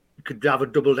have a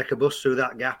double-decker bus through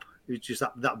that gap. It was just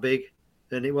that big.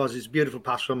 And it's a beautiful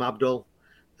pass from Abdul.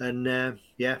 And,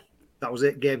 that was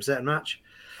it, game, set, and match.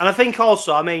 And I think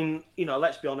also, I mean,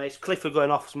 let's be honest, Clifford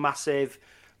going off is massive.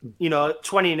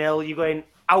 20-0, you're going,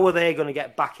 how are they going to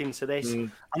get back into this?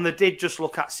 And they did just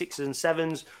look at 6s and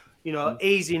 7s,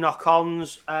 easy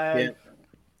knock-ons.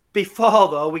 Before,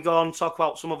 though, we go on and talk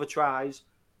about some other tries.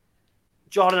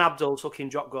 Jordan Abdul took in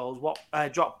drop goals. What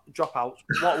dropouts?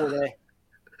 What were they?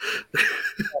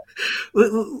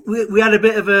 we had a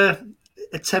bit of a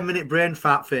 10-minute brain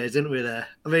fart phase, didn't we, there?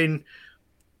 I mean,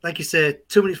 like you say,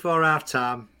 2 minutes before half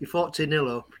time, you're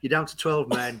 14-0 up, you're down to 12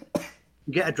 men,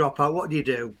 you get a dropout. What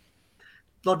do?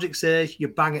 Logic says you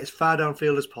bang it as far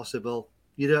downfield as possible.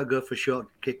 You don't go for short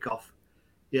kickoff.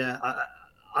 Yeah,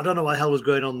 I don't know what the hell was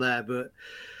going on there, but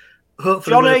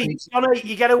hopefully, Johnny,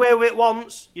 you get away with it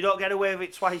once, you don't get away with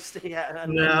it twice.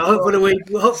 Hopefully we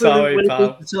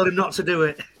told him not to do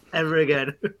it ever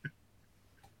again.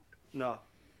 No.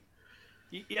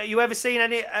 You ever seen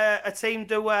a team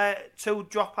do 2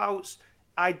 dropouts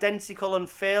identical and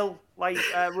fail like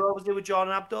Rovers did with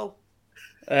Jordan Abdul?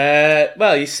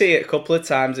 Well, you see it a couple of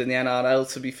times in the NRL,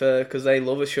 to be fair, because they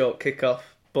love a short kickoff,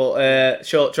 but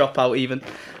short dropout even.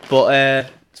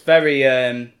 But it's very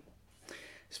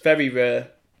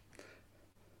rare.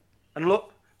 And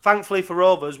look, thankfully for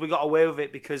Rovers, we got away with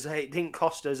it because it didn't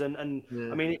cost us. And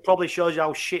I mean, it probably shows you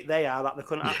how shit they are that they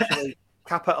couldn't actually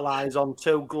capitalise on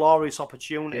 2 glorious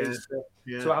opportunities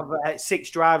to have 6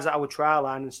 drives at our try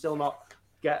line and still not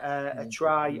get a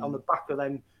try on the back of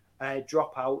them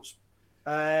dropouts.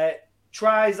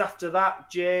 Tries after that,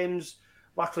 James,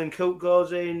 Lachlan Coote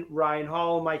goes in, Ryan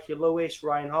Hall, Mikey Lewis,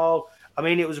 Ryan Hall. I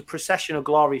mean, it was a procession of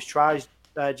glorious tries,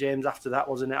 James, after that,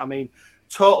 wasn't it? I mean,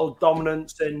 total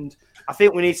dominance, and I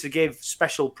think we need to give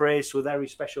special praise to a very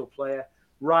special player.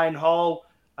 Ryan Hall,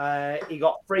 he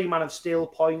got 3 Man of Steel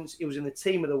points. He was in the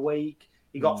team of the week.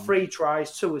 He got 3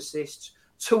 tries, 2 assists,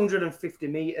 250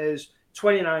 metres,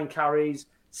 29 carries,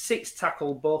 6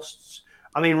 tackle busts.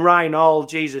 I mean, Ryan Hall,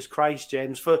 Jesus Christ,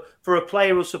 James, for a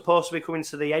player who's supposed to be coming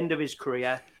to the end of his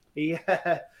career, he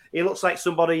looks like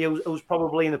somebody who's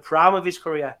probably in the prime of his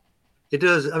career. It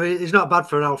does. I mean, he's not bad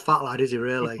for an old fat lad, is he?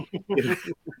 Really?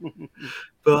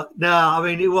 But no, I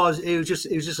mean, it was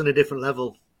just on a different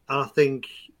level, and I think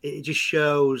it just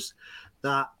shows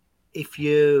that if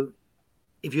you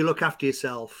look after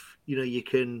yourself, you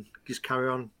can just carry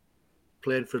on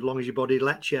playing for as long as your body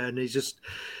lets you. And he's just,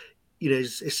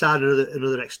 he's signed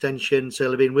another extension, so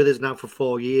he'll have been with us now for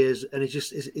 4 years, and it's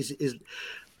just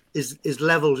his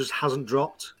level just hasn't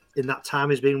dropped in that time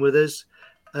he's been with us.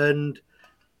 And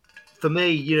for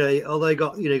me, although he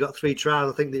got 3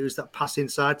 tries, I think it was that pass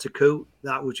inside to Coote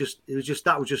that was just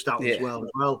out as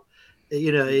well.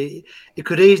 He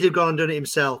could easily have gone and done it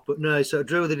himself, but no, he sort of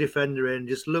drew the defender in,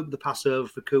 just looked the pass over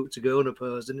for Coote to go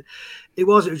unopposed, and it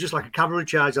was just like a cavalry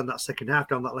charge on that second half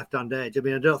down that left-hand edge. I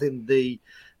mean, I don't think was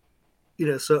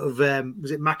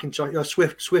it McIntosh or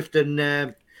Swift and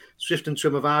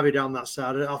Trimovavi down that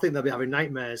side. I think they'll be having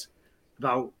nightmares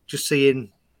about just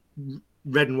seeing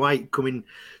red and white coming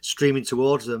streaming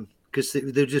towards them, because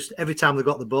they just, every time they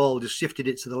got the ball, just shifted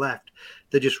it to the left,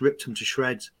 they just ripped them to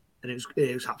shreds, and it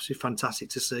was absolutely fantastic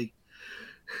to see.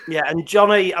 Yeah, and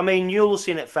Johnny, I mean, you'll have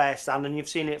seen it firsthand, and you've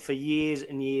seen it for years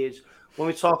and years. When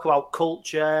we talk about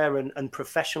culture and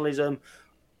professionalism,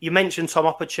 you mentioned Tom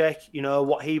Opacek,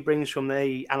 what he brings from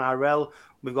the NRL.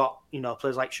 We've got,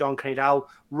 players like Sean Kenny-Dowell,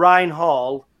 Ryan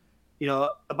Hall,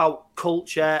 about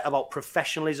culture, about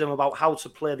professionalism, about how to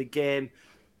play the game.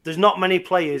 There's not many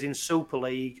players in Super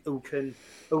League who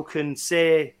can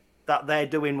say that they're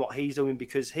doing what he's doing,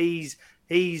 because he's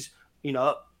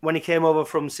when he came over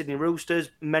from Sydney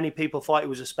Roosters, many people thought he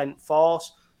was a spent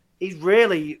force. He's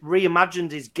really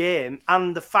reimagined his game,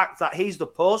 and the fact that he's the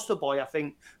poster boy, I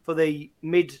think, for the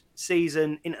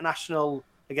mid-season international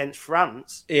against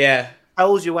France,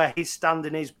 tells you where his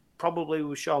standing is, probably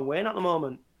with Sean Wayne at the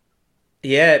moment.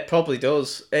 Yeah, it probably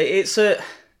does. It's a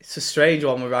strange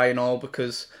one with Ryan Hall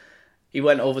because he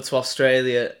went over to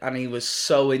Australia and he was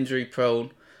so injury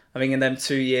prone. I think in them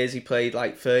 2 years he played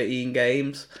like 13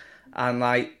 games, and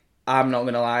like I'm not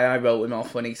gonna lie, I wrote him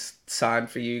off when he signed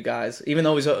for you guys. Even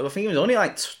though I think he was only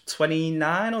like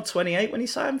 29 or 28 when he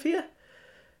signed for you.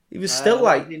 He was still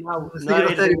like... No,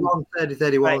 31, 30,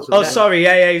 31. Right. Oh, sorry,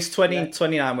 yeah, he was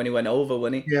 29 when he went over,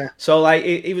 wasn't he? Yeah. So, like,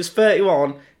 he was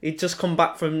 31. He'd just come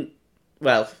back from,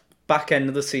 well, back end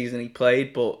of the season he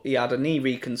played, but he had a knee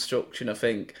reconstruction, I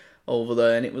think, over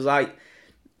there. And it was like,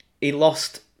 he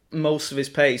lost most of his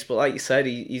pace, but like you said,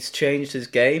 he's changed his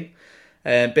game.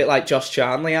 A bit like Josh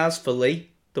Charnley has for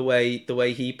Lee, the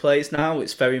way he plays now.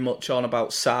 It's very much on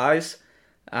about size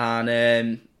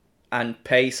and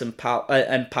pace and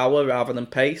power rather than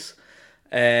pace.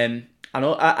 I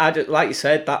know, I like you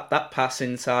said, that pass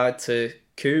inside to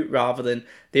Coote rather than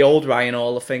the old Ryan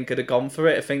Hall, I think, could have gone for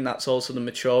it. I think that's also the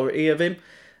maturity of him.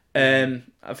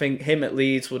 I think him at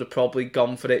Leeds would have probably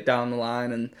gone for it down the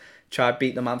line and tried to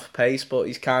beat the man for pace, but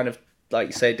he's kind of, like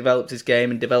you say, developed his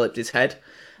game and developed his head.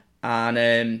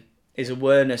 And his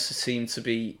awareness seemed to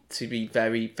be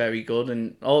very, very good.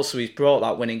 And also he's brought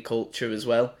that winning culture as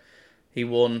well. He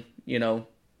won,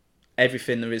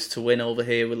 everything there is to win over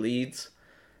here with Leeds,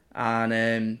 and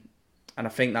I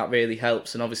think that really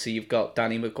helps. And obviously you've got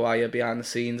Danny Maguire behind the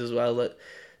scenes as well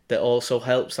that also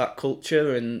helps that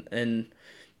culture. And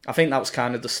I think that was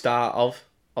kind of the start of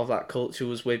that culture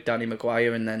was with Danny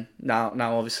Maguire, and then now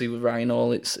obviously with Ryan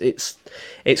Hall, it's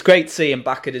great to see him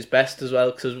back at his best as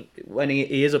well, because when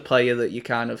he is a player that you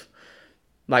kind of,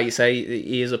 like you say,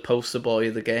 he is a poster boy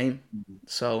of the game.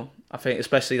 So I think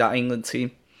especially that England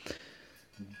team.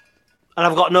 And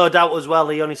I've got no doubt as well,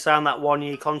 he only signed that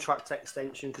 1-year contract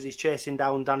extension because he's chasing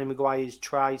down Danny Maguire's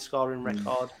try-scoring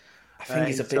record. I think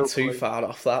he's a bit too far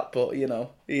off that, but, he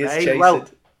is hey, chasing. Well,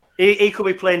 he could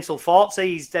be playing till 40.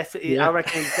 He's definitely, I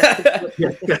reckon he's definitely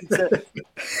to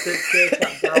take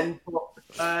that down.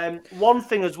 But, one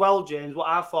thing as well, James, what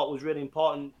I thought was really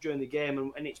important during the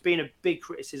game, and it's been a big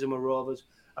criticism of Rovers,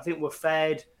 I think we're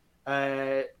fared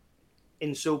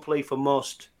in Super League for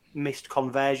most missed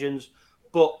conversions,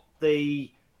 but the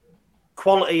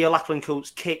quality of Lachlan Coote's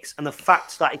kicks and the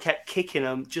fact that he kept kicking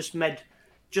them just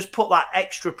put that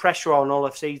extra pressure on Hull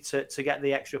FC to get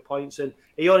the extra points. And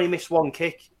he only missed one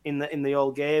kick in the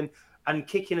whole game. And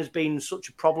kicking has been such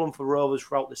a problem for Rovers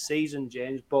throughout the season,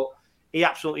 James. But he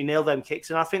absolutely nailed them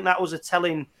kicks, and I think that was a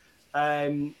telling,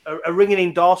 a ringing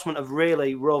endorsement of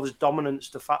really Rovers' dominance.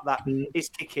 The fact that his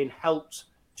kicking helped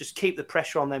just keep the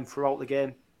pressure on them throughout the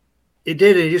game. It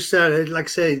did. It just like I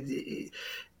say,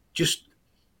 just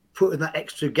putting that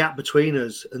extra gap between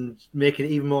us and making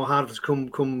it even more hard for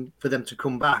them to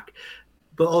come back.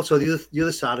 But also the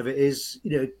other side of it is,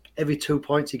 every 2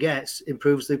 points he gets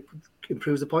improves the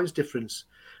points difference,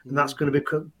 and that's going to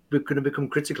become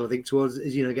critical, I think, towards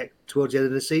get towards the end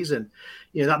of the season.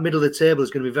 That middle of the table is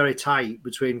going to be very tight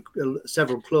between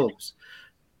several clubs,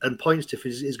 and points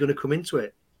difference is going to come into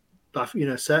it. But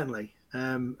certainly,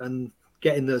 and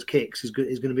getting those kicks is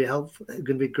going to be helpful. Going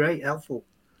to be great, helpful.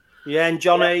 Yeah, and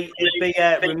Johnny,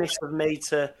 it'd be remiss of me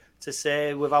to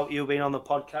say without you being on the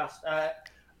podcast.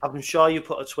 I'm sure you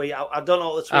put a tweet out. I don't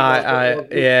know what the tweet was.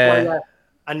 Yeah.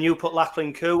 And you put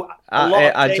Lachlan Coote.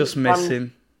 I just miss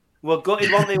him. Were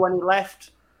gutted, weren't they, when he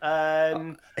left?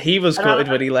 He was gutted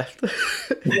when he left.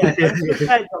 Yeah,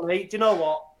 Johnny, do you know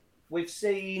what? We've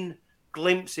seen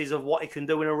glimpses of what he can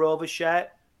do in a Rovers shirt.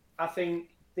 I think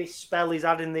this spell he's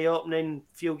had in the opening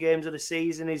few games of the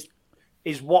season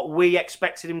is what we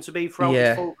expected him to be throughout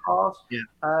his full course.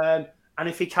 Yeah. And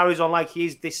if he carries on like he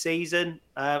is this season,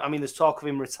 there's talk of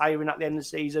him retiring at the end of the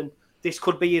season. This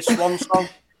could be his swan song.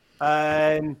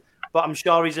 But I'm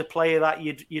sure he's a player that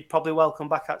you'd probably welcome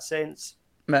back at Saints.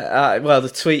 Well, the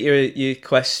tweet you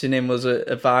questioning was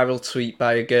a viral tweet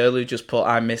by a girl who just put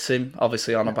 "I miss him,"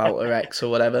 obviously on about her ex or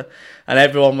whatever, and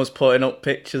everyone was putting up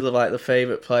pictures of like the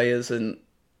favourite players, and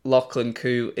Lachlan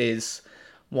Coote is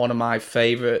one of my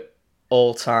favourite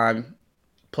all-time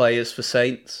players for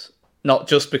Saints. Not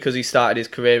just because he started his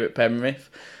career at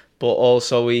Penrith, but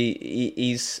also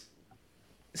he's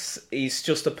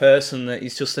just a person that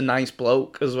he's just a nice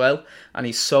bloke as well, and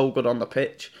he's so good on the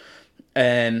pitch.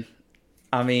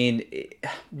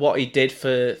 What he did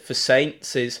for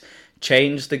Saints is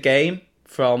change the game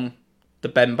from the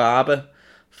Ben Barber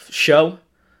show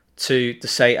to the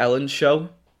St. Helens show.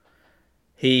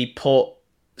 He put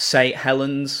St.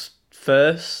 Helens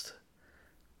first,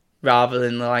 rather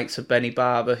than the likes of Benny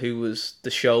Barber, who was the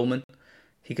showman.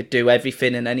 He could do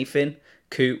everything and anything.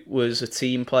 Coote was a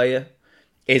team player.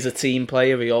 is a team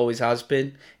player. He always has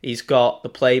been. He's got the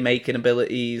playmaking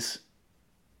abilities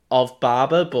of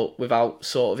Barber, but without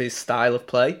sort of his style of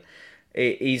play.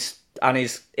 His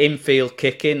infield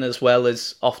kicking as well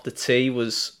as off the tee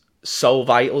was so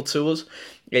vital to us.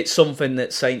 It's something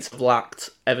that Saints have lacked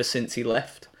ever since he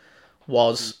left.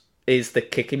 Is the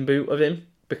kicking boot of him,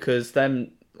 because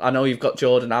then I know you've got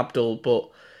Jordan Abdul, but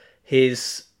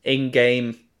his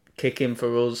in-game kicking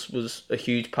for us was a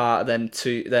huge part of them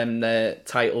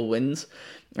title wins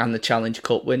and the Challenge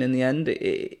Cup win in the end.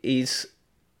 He's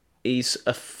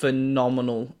a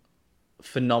phenomenal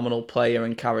player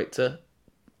and character,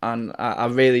 and I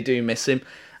really do miss him.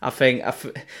 I think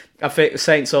the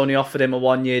Saints only offered him a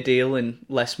 1-year deal and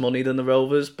less money than the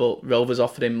Rovers, but Rovers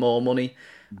offered him more money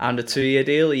and a 2-year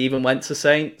deal. He even went to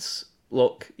Saints.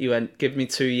 Look, he went, give me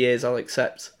 2 years, I'll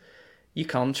accept your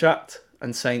contract.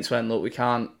 And Saints went, look, we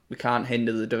can't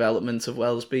hinder the development of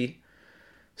Welsby.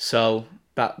 So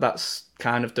that's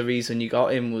kind of the reason you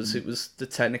got him, it was the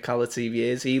technicality of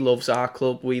years. He loves our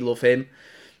club, we love him.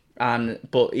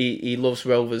 But he loves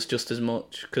Rovers just as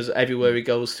much, because everywhere he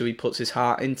goes to, he puts his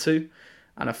heart into.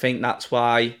 And I think that's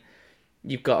why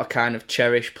you've got to kind of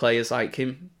cherish players like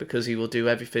him, because he will do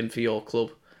everything for your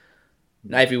club.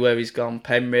 Everywhere he's gone,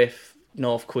 Penrith,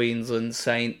 North Queensland,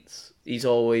 Saints, he's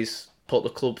always put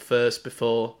the club first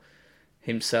before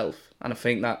himself. And I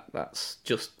think that's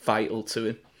just vital to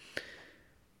him.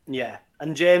 Yeah.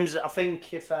 And James, I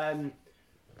think if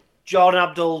Jordan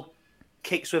Abdul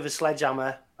kicks with a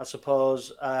sledgehammer, I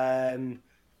suppose, I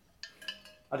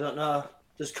don't know,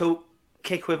 does Coop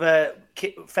kick with a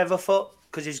featherfoot?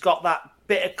 Because he's got that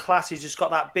bit of class, he's just got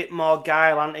that bit more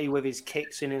guile, hasn't he, with his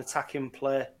kicks in attacking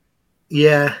play.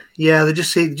 Yeah, they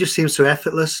just seem so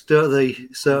effortless, don't they?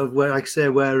 So, like I say,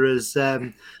 whereas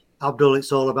Abdul,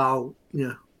 it's all about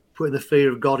putting the fear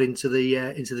of God into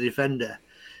the defender.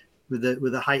 With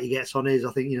the height he gets on his,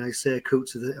 I think say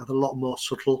Coots are a lot more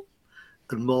subtle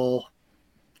and more.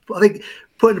 I think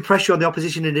putting the pressure on the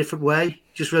opposition in a different way,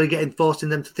 just really forcing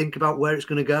them to think about where it's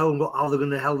going to go and how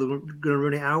they're going to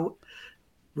run it out,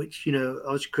 which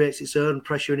obviously creates its own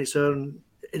pressure and its own.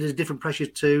 It is different pressure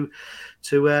to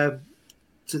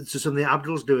something that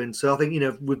Abdul's doing. So I think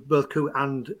with both Coot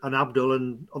and Abdul,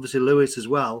 and obviously Lewis as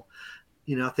well,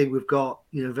 I think we've got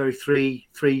three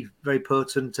very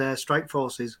potent strike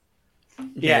forces.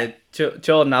 Yeah,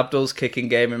 Jordan Abdul's kicking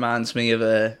game reminds me of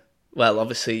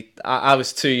obviously I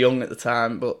was too young at the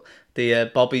time, but the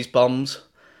Bobby's Bombs.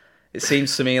 It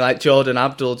seems to me like Jordan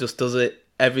Abdul just does it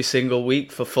every single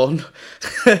week for fun,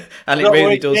 and it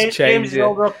really does change it.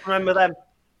 Remember them?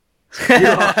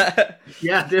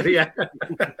 Yeah, I do, yeah.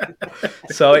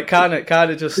 So it kind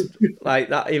of just like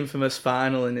that infamous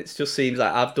final, and it just seems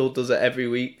like Abdul does it every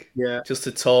week, just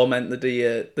to torment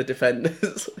the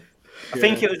defenders. I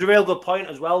think it was a real good point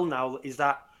as well. Now is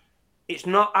that it's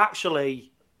not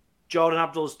actually Jordan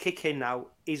Abdul's kicking now.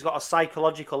 He's got a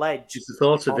psychological edge. It's the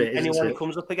thought of it. Anyone he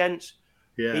comes up against.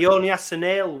 Yeah. He only has to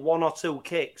nail 1 or 2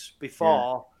 kicks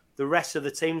before the rest of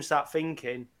the team start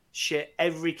thinking, shit,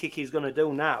 every kick he's going to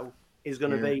do now is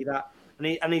going to be that.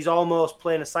 And he's almost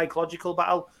playing a psychological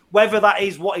battle. Whether that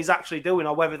is what he's actually doing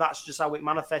or whether that's just how it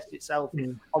manifests itself. Yeah.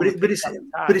 But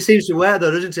it seems to work,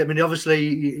 though, doesn't it? I mean,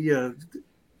 obviously,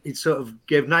 it sort of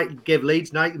gave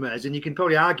Leeds nightmares, and you can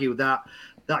probably argue that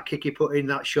kick he put in,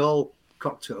 that Shaw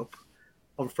cocked up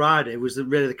on Friday, was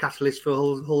really the catalyst for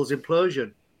Hull's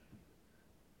implosion.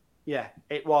 Yeah,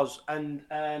 it was. And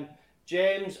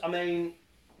James, I mean,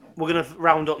 we're going to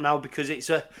round up now because it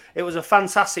was a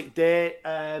fantastic day,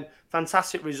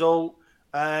 fantastic result.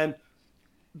 I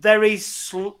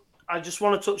just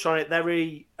want to touch on it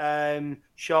very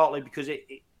shortly because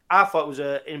I thought it was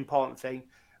an important thing.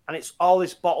 And it's all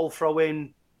this bottle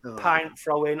throwing, pint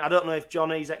throwing. I don't know if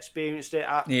Johnny's experienced it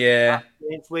at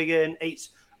Wigan.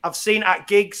 I've seen at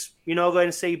gigs, going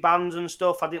to see bands and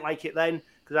stuff. I didn't like it then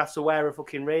because I have to wear a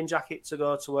fucking rain jacket to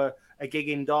go to a gig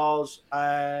indoors.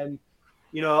 I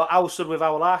was stood with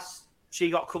our lass. She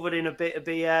got covered in a bit of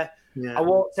beer. Yeah. I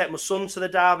won't take my son to the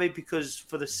derby because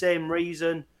for the same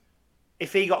reason,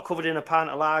 if he got covered in a pint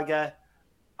of lager,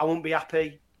 I wouldn't be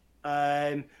happy.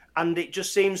 And it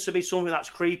just seems to be something that's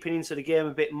creeping into the game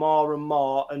a bit more and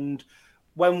more. And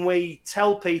when we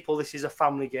tell people this is a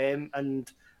family game,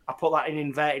 and I put that in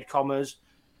inverted commas,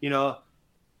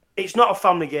 it's not a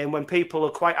family game when people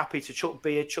are quite happy to chuck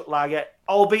beer, chuck lager,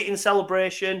 albeit in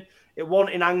celebration. It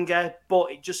wasn't in anger,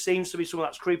 but it just seems to be something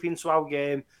that's creeping into our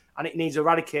game, and it needs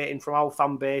eradicating from our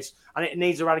fan base, and it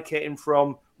needs eradicating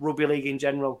from rugby league in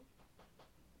general.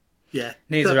 Yeah,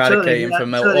 needs eradicating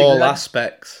from all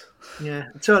aspects. Yeah,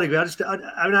 I totally agree. I just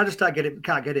can't get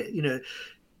it.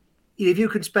 If you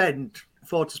could spend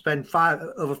afford to spend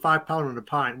over £5 on a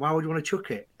pint, why would you want to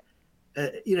chuck it?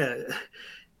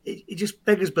 It just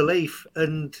beggars belief.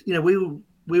 And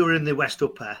we were in the West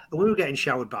Upper and we were getting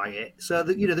showered by it. So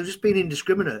that they're just being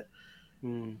indiscriminate.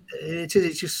 It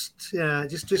just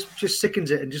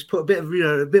sickens it and just put a bit of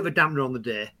a dampener on the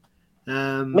day.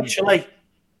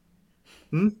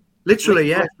 Literally,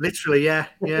 yeah.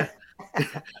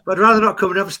 But I'd rather not come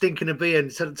and have a stinking a beer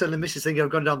and tell the missus thinking I've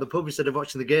gone down the pub instead of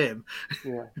watching the game.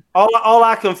 Yeah. All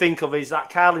I can think of is that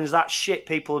Carling's that shit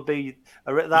people would be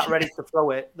that ready to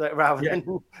throw it rather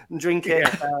than drink it.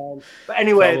 Yeah. But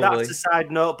anyway, That's a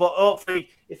side note. But hopefully,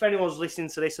 if anyone's listening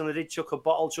to this and they did chuck a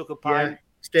bottle, chuck a pint,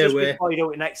 stay away. Before you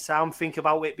do it next time, think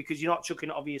about it, because you're not chucking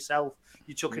it over yourself.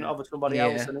 You're chucking it over somebody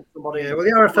else. And somebody. Yeah, well,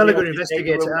 the RFL are going to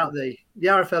investigate it, aren't they? The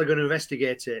RFL are going to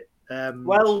investigate it.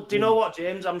 Well, do you know what,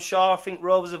 James? I think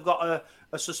Rovers have got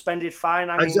a suspended fine.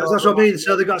 That's what I mean.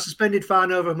 So they've got a suspended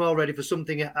fine over them already for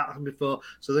something that happened before.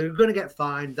 So they're going to get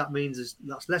fined. That means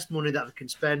that's less money that they can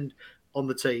spend on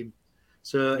the team.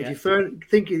 So if you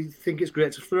think it's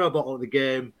great to throw a bottle at the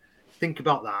game, think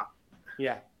about that.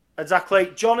 Yeah,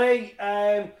 exactly. Johnny,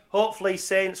 hopefully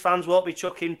Saints fans won't be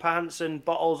chucking pants and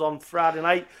bottles on Friday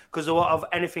night because they won't have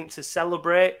anything to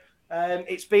celebrate.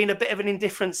 It's been a bit of an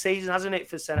indifferent season, hasn't it,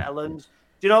 for St Helens?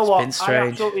 Do you know what? I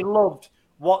absolutely loved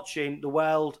watching the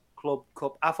World Club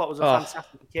Cup. I thought it was a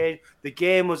fantastic game. The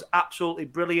game was absolutely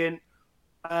brilliant.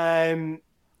 The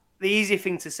easy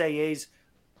thing to say is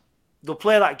they'll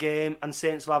play that game and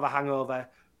Saints will have a hangover.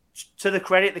 To the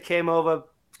credit, they came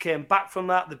back from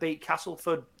that. They beat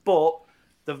Castleford, but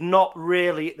they've not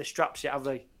really hit the straps yet, have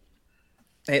they?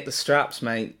 Hit the straps,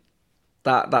 mate.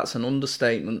 That's an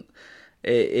understatement.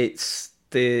 It's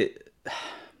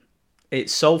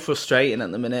so frustrating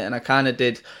at the minute, and I kind of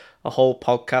did a whole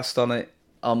podcast on it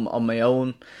on my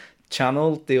own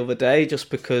channel the other day, just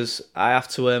because I have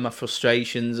to air my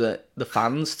frustrations at the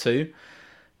fans too,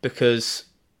 because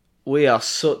we are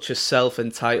such a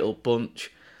self-entitled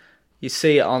bunch. You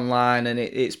see it online, and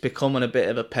it's becoming a bit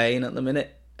of a pain at the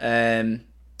minute.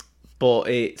 But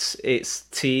it's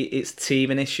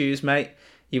teaming issues, mate.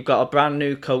 You've got a brand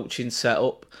new coaching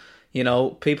setup.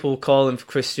 People calling for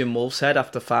Christian Wolfshead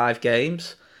after 5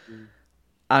 games.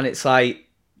 And it's like,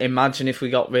 imagine if we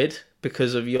got rid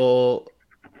because of your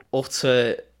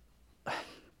utter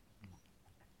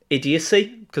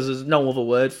idiocy, because there's no other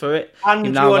word for it. And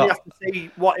you only have to see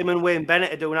what him and Wayne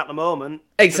Bennett are doing at the moment.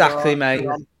 Exactly, mate.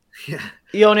 Yeah.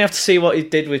 You only have to see what he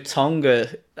did with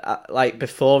Tonga,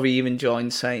 before he even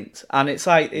joined Saints. And it's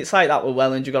like that with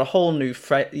Welland. You've got a whole new...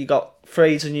 You got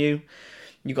Fraser new,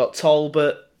 you got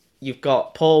Talbot, you've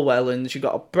got Paul Wellens, you've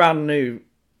got a brand new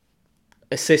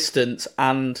assistant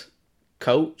and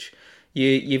coach.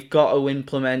 You've got to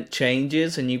implement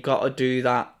changes, and you've got to do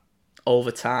that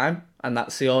over time. And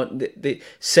that's the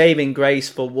saving grace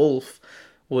for Wolf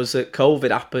was that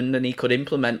COVID happened and he could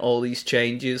implement all these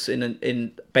changes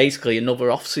in basically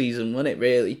another off season, wasn't it,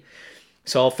 really?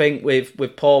 So I think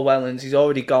with Paul Wellens, he's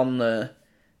already gone there.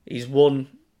 He's won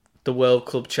the World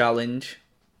Club Challenge.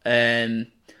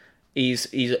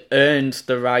 He's earned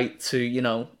the right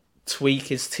to, tweak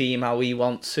his team how he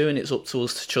wants to, and it's up to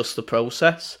us to trust the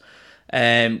process.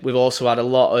 We've also had a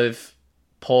lot of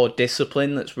poor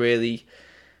discipline that's really,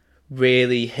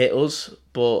 really hit us.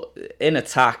 But in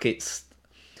attack, it's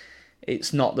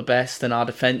not the best, and our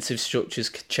defensive structures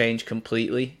change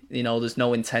completely. There's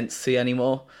no intensity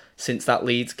anymore since that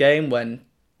Leeds game when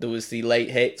there was the late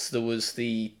hits, there was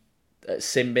the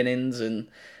sin binnings and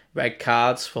red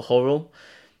cards for Hurrell.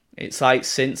 It's like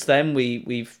since then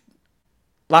we've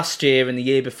last year and the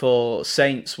year before,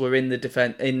 Saints were in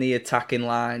the attacking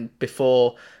line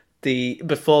before the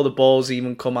balls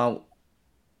even come out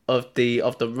of the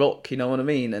ruck. You know what I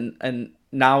mean? And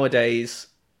nowadays,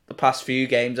 the past few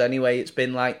games anyway, it's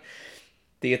been like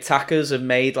the attackers have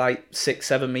made like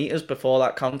 6-7 meters before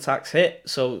that contact's hit.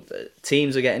 So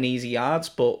teams are getting easy yards,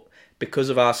 but because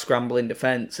of our scrambling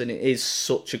defence, and it is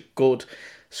such a good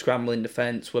scrambling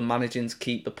defence, we're managing to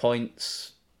keep the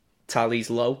points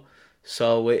tallies low.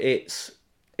 So it's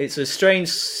a strange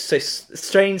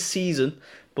season,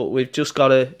 but we've just got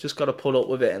to put up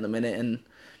with it in a minute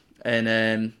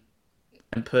and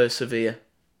persevere,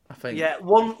 I think. Yeah,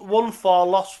 1-4,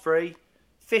 lost 3,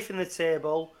 5th in the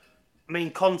table. I mean,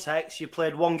 context, you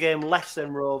played 1 game less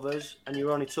than Rovers and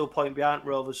you're only 2 points behind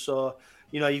Rovers. So,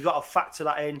 you've got to factor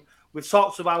that in. We've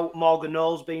talked about Morgan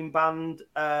Knowles being banned.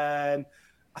 I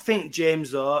think,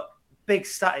 James, though, big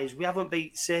stat is we haven't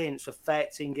beat Saints for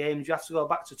 13 games. You have to go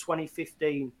back to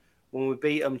 2015 when we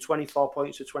beat them 24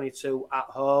 points to 22 at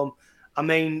home. I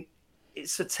mean,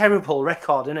 it's a terrible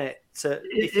record, isn't it?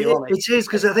 if you're honest. It is,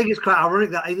 because I think it's quite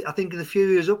ironic that I think in the few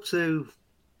years up to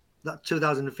that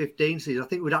 2015 season, I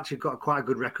think we'd actually got quite a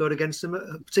good record against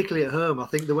them, particularly at home. I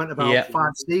think they went about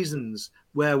 5 seasons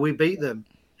where we beat them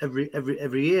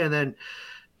every year, and then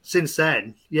since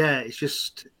then, it's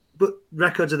just. But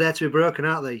records are there to be broken,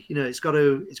 aren't they? It's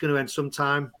going to end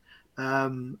sometime. I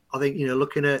think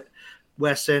looking at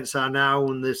where Saints are now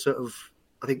and the sort of,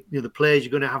 I think the players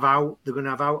you're going to have out, they're going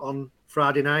to have out on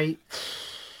Friday night,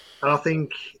 and I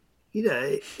think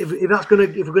if we're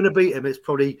going to beat them, it's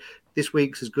probably this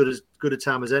week's as good a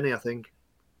time as any, I think.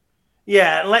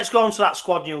 Yeah, let's go on to that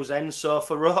squad news then. So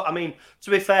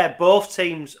to be fair, both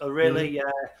teams are really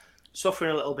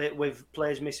suffering a little bit with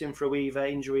players missing through either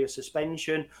injury or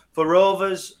suspension. For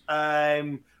Rovers,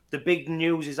 the big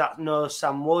news is that no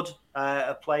Sam Wood,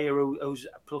 a player who's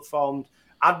performed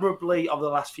admirably over the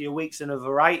last few weeks in a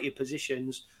variety of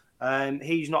positions.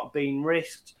 He's not been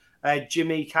risked.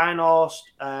 Jimmy Kynhorst,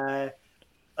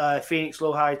 Phoenix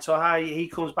Lohai Tohai, he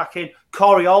comes back in.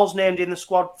 Corey Hall's named in the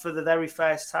squad for the very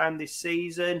first time this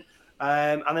season.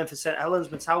 And then for St Helens,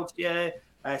 Matautier,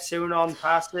 Siranon,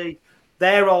 Parsley,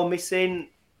 they're all missing.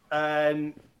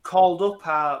 Called up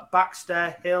are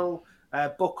Baxter, Hill,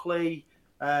 Buckley.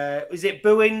 Is it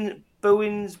Boynes?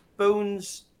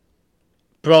 Broynes.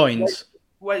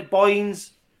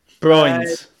 Boynes.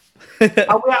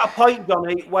 Are we at a point,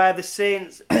 Johnny, where the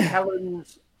Saints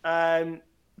Helens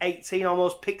 18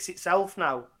 almost picks itself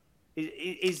now?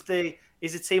 Is the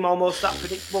team almost that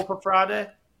predictable for Friday?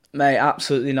 Mate,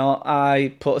 absolutely not.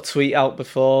 I put a tweet out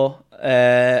before.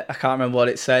 I can't remember what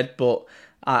it said, but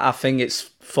I think it's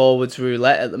forwards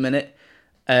roulette at the minute.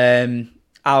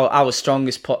 Our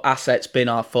strongest asset's been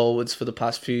our forwards for the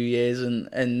past few years,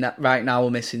 and right now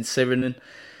we're missing Siranen,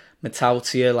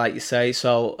 Matautier, like you say.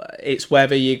 So it's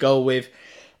whether you go with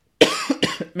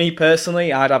me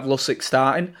personally. I'd have Lussick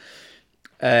starting,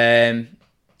 and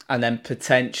then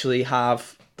potentially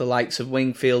have the likes of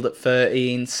Wingfield at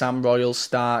 13, Sam Royal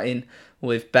starting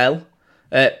with Bell,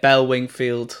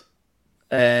 Wingfield,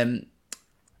 and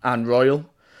Royal,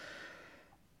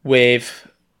 with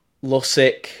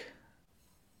Lussick,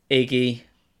 Iggy,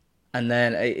 and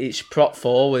then it's prop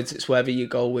forwards. It's whether you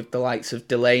go with the likes of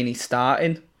Delaney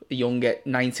starting, a young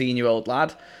 19-year-old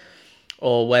lad,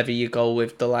 or whether you go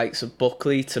with the likes of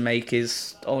Buckley to make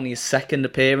only his second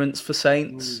appearance for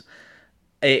Saints.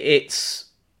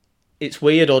 It's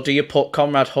weird. Or do you put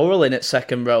Conrad Hurrell in at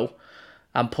second row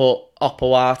and put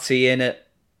Opawati in at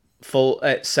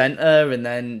centre? And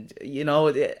then,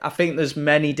 I think there's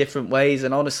many different ways.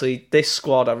 And honestly, this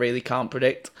squad I really can't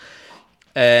predict.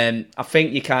 I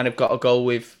think you kind of got to go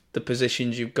with the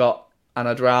positions you've got. And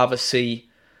I'd rather see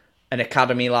an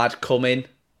academy lad come in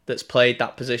that's played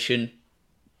that position,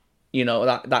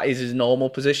 that is his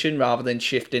normal position, rather than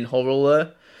shifting Hurrell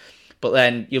there. But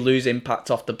then you lose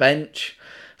impact off the bench.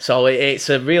 So it's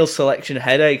a real selection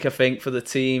headache, I think, for the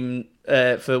team,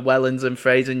 for Wellens and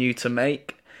Fraser-New to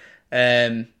make.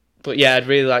 But yeah, I'd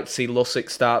really like to see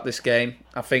Lussick start this game.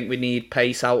 I think we need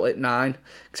pace out at 9,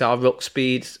 because our ruck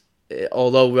speed,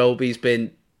 although Roby's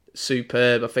been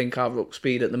superb, I think our ruck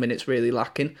speed at the minute's really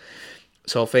lacking.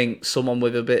 So I think someone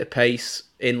with a bit of pace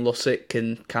in Lussick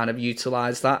can kind of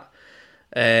utilise that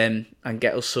and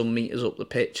get us some metres up the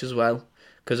pitch as well.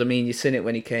 Because, you've seen it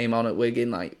when he came on at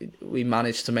Wigan, we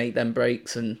managed to make them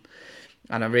breaks, and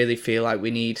I really feel like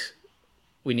we need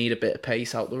a bit of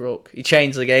pace out the ruck. He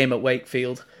changed the game at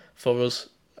Wakefield for us,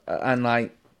 and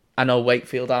I know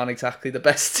Wakefield aren't exactly the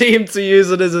best team to use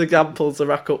it as an example to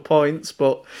rack up points,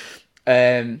 but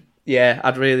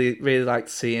I'd really like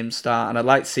to see him start, and I'd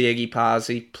like to see Iggy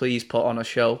Parsi please put on a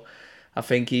show. I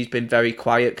think he's been very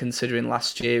quiet considering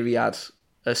last year he had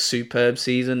a superb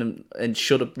season and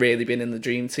should have really been in the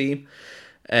dream team.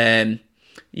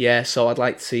 So I'd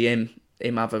like to see him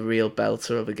have a real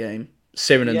belter of a game.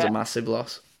 Sirenen's a massive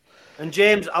loss. And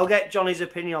James, I'll get Johnny's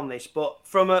opinion on this, but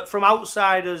from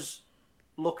outsiders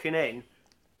looking in,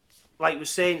 like we're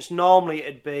saying, normally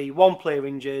it'd be one player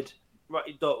injured.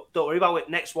 Right, don't worry about it.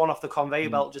 Next one off the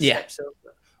conveyor belt just steps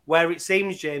over. Where it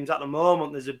seems, James, at the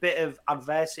moment there's a bit of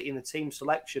adversity in the team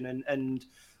selection, and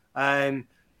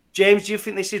James, do you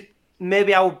think this is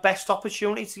maybe our best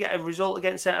opportunity to get a result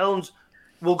against St Helens?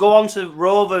 We'll go on to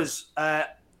Rovers'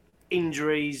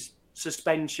 injuries,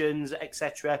 suspensions,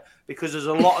 etc., because there's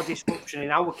a lot of disruption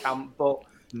in our camp. But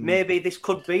maybe this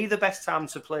could be the best time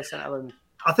to play St Helens.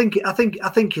 I think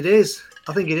it is.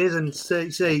 I think it is, and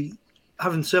say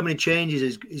having so many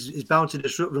changes is bound to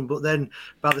disrupt them. But then,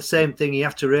 by the same thing, you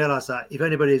have to realise that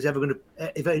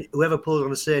whoever pulls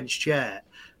on a Saints chair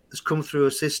has come through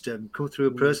a system, come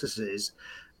through processes,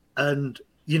 and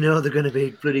they're going to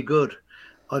be bloody good.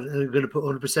 I'm going to put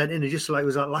 100% in. And just like it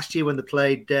was like last year when they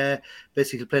played,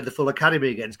 basically played the full academy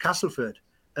against Castleford,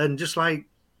 and just like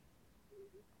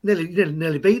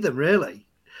nearly beat them really,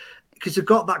 because they've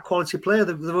got that quality player.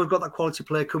 They've always got that quality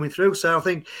player coming through. So I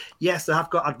think yes, they have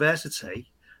got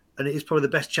adversity, and it is probably the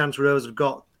best chance Rovers have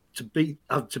got to beat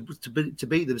them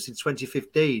since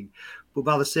 2015. But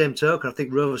by the same token, I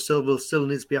think Rovers still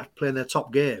needs to be playing their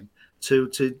top game to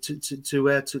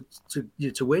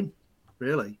win,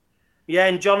 really. Yeah,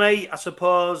 and Johnny, I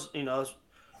suppose the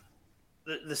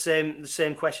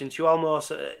same question to you almost.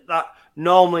 That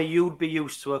normally you'd be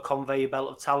used to a conveyor belt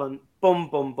of talent. Boom,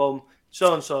 boom, boom.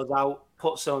 So and so's out.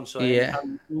 Put so and so in,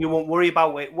 and you won't worry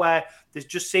about it. Where there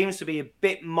just seems to be a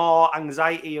bit more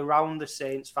anxiety around the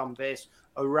Saints fan base,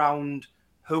 around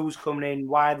who's coming in,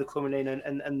 why they're coming in,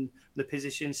 and the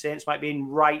position Saints might be in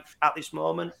right at this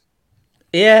moment.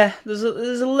 Yeah, there's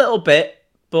a little bit,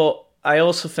 but I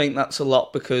also think that's a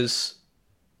lot because,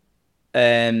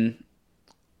 not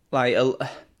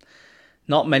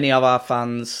many of our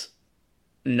fans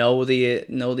know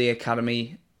the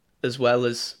academy as well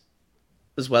as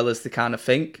they kind of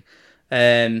think.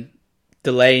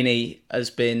 Delaney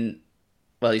has been,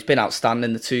 well, he's been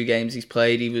outstanding the 2 games he's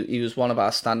played. He was one of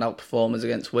our standout performers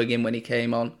against Wigan when he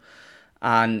came on,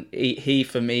 and he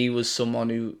for me was someone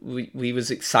who we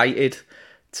was excited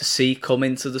to see come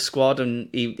into the squad, and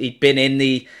he'd been in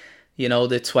the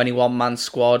 21-man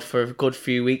squad for a good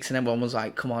few weeks, and everyone was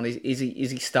like, "Come on, is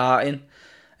he starting?"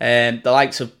 The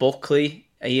likes of Buckley,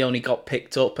 he only got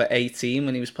picked up at 18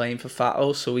 when he was playing for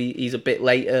Fato, so he's a bit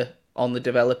later on the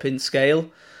developing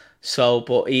scale. So,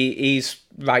 but he's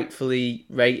rightfully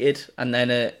rated, and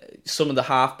then some of the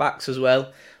halfbacks as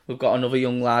well. We've got another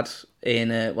young lad in.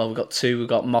 We've got 2. We've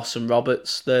got Moss and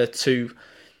Roberts. They're 2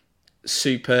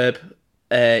 superb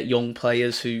young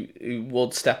players who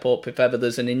would step up if ever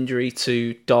there's an injury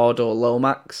to Dodd or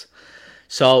Lomax.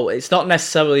 So it's not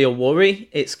necessarily a worry.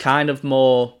 It's kind of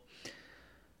more,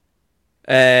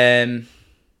 I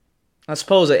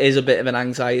suppose it is a bit of an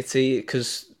anxiety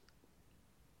because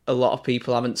a lot of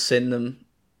people haven't seen them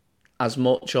as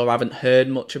much or haven't heard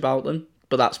much about them.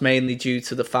 But that's mainly due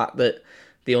to the fact that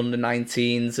the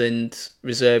under-19s and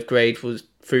reserve grade was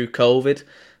through COVID.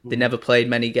 They never played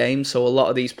many games, so a lot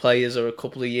of these players are a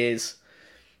couple of years,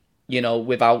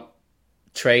 without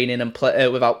training and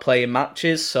without playing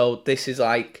matches. So this is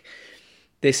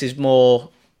more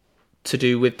to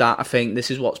do with that. I think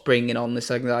this is what's bringing on this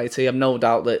anxiety. I've no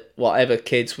doubt that whatever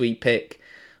kids we pick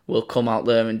will come out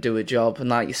there and do a job.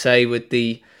 And like you say, with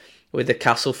the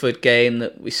Castleford game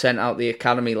that we sent out the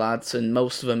academy lads, and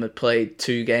most of them had played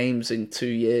 2 games in 2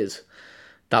 years.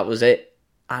 That was it,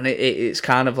 and it's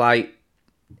kind of like,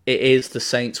 it is the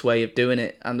Saints' way of doing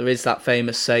it, and there is that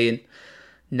famous saying,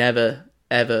 "Never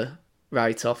ever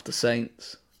write off the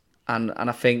Saints," and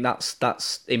I think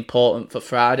that's important for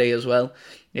Friday as well.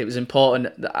 It was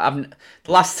important. The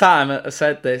last time I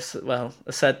said this, but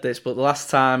the last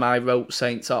time I wrote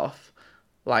Saints off,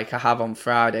 like I have on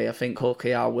Friday, I think Hull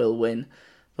KR will win.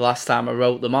 The last time I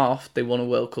wrote them off, they won a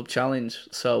World Cup challenge,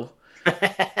 so.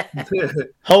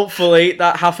 Hopefully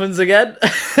that happens again.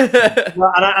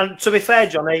 Well, and to be fair,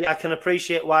 Johnny, I can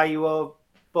appreciate why you were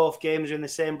both games are in the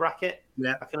same bracket.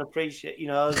 Yeah, I can appreciate,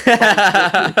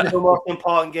 the most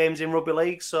important games in rugby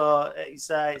league, so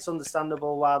it's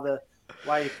understandable why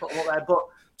you put them up there. But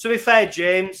to be fair,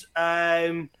 James,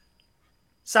 Sam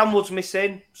Wood's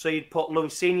missing, so you'd put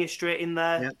Louis Senior straight in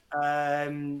there.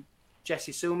 Yeah.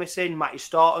 Jesse Sue missing, Matty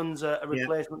Staunton's a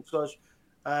replacement to us.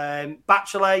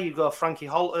 Batchelor, you go Frankie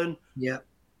Holton. Yeah.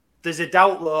 There's a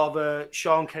doubt though of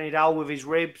Sean Kennedy-Dowell with his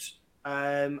ribs,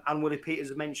 and Willie Peters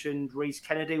has mentioned Reece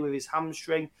Kennedy with his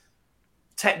hamstring.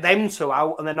 Take them 2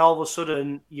 out, and then all of a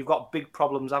sudden you've got big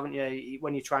problems, haven't you?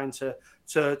 When you're trying to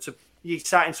you're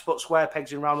starting to put square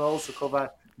pegs in round holes to cover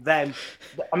them.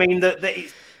 I mean, they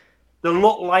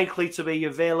look likely to be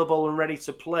available and ready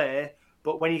to play,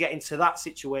 but when you get into that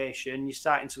situation, you're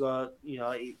starting to go,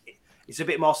 it's a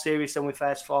bit more serious than we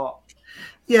first thought.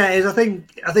 Yeah, I think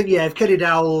if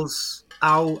Kennedy-Dowell's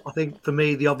out, I think for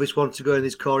me the obvious one to go in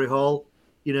is Corey Hall.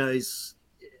 We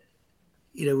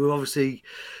obviously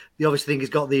think he's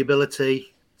got the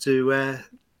ability to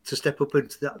step up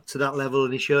into that level,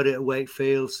 and he showed it at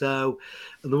Wakefield. So,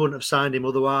 and they wouldn't have signed him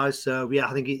otherwise. So yeah,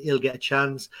 I think he'll get a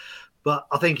chance. But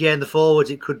I think in the forwards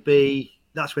it could be,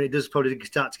 that's when it does probably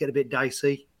start to get a bit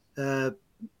dicey.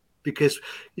 Because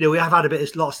we have had a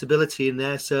lot of stability in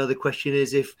there. So the question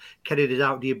is, if Kennedy's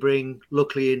out, do you bring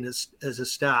Luckley in as a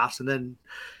start, and then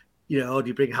or do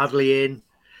you bring Hadley in?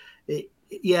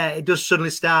 It does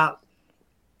suddenly start.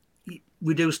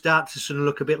 We do start to sort of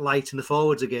look a bit light in the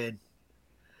forwards again.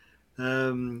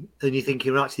 And you're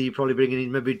thinking, well, actually, you're probably bringing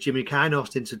in maybe Jimmy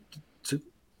Kynast into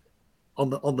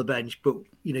on the bench, but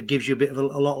gives you a bit of a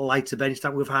lot lighter bench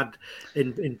that we've had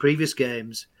in previous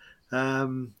games.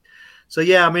 So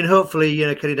yeah, I mean, hopefully,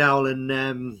 Kenny Dowell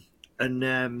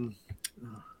and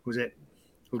was it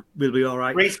will be all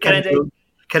right. Reece Kennedy.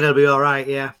 Kenny will be all right.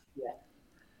 Yeah.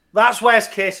 That's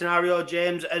worst case scenario,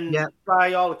 James. And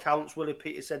by all accounts, Willie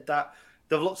Peters said that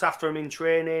they've looked after him in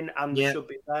training and they should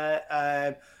be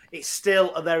there. It's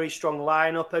still a very strong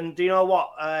lineup. And do you know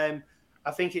what? I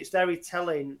think it's very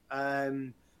telling.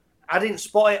 I didn't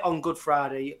spot it on Good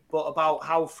Friday, but about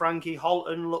how Frankie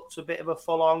Holton looked a bit of a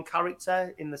full-on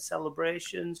character in the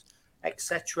celebrations,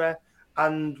 etc.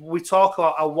 And we talk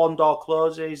about how one door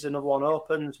closes, another one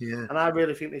opens. Yeah. And I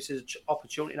really think this is an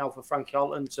opportunity now for Frankie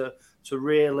Holton to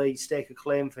really stake a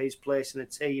claim for his place in the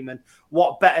team. And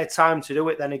what better time to do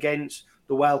it than against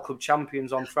the World Cup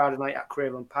champions on Friday night at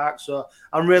Craven Park. So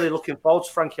I'm really looking forward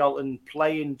to Frankie Holton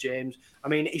playing, James. I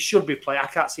mean, he should be playing. I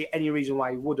can't see any reason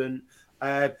why he wouldn't.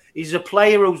 He's a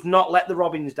player who's not let the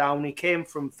Robins down. He came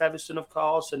from Featherstone, of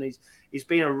course, and he's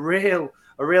been a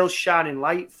real shining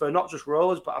light for not just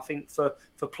Rose, but I think for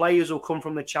players who come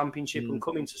from the Championship and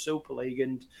come into Super League.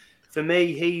 And for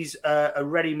me, he's a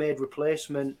ready-made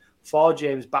replacement for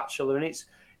James Batchelor. And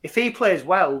if he plays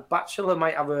well, Batchelor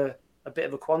might have a bit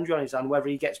of a quandary on his hand whether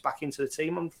he gets back into the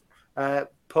team on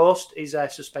post his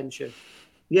suspension.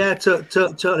 Yeah,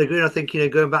 totally agree. I think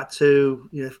going back to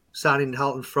signing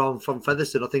Halton from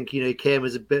Featherstone, I think he came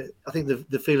as a bit. I think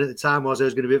the feeling at the time was he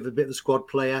was going to be a bit of a squad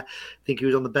player. I think he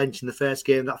was on the bench in that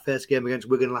first game against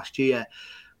Wigan last year.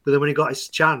 But then when he got his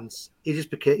chance, he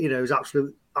just became he was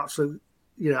absolute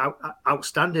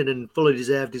outstanding and fully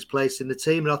deserved his place in the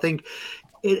team. And I think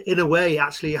in a way, it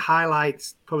actually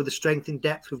highlights probably the strength and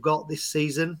depth we've got this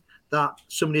season. That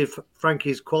somebody of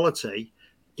Frankie's quality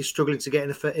is struggling to get in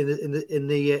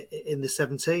the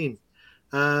 17.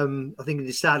 I think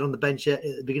he started on the bench at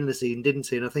the beginning of the season, didn't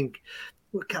he? And I think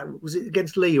was it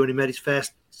against Lee when he made his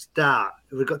first start?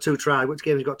 We got 2 tries. Which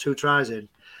game he got 2 tries in?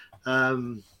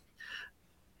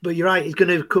 But you're right. He's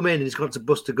going to come in and he's got to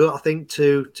bust a gut. I think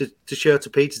to show to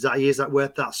Peters that he is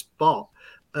worth that spot.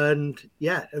 And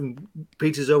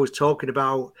Peters always talking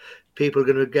about players are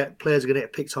going to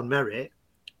get picked on merit.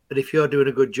 And if you're doing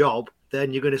a good job,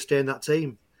 then you're going to stay in that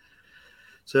team.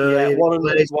 So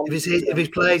if he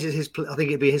plays, I think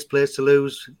it'd be his place to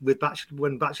lose with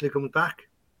when Batchelor comes back.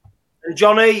 And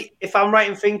Johnny, if I'm right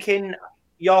in thinking,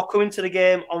 you're coming to the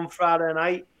game on Friday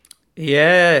night.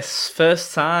 Yes,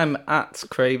 first time at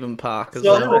Craven Park as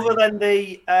well. So other than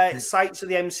the sights of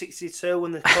the M62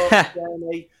 and the coach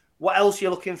journey, what else are you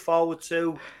looking forward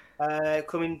to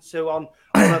coming to on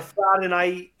a Friday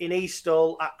night in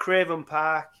Eastall at Craven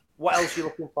Park? What else are you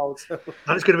looking forward to?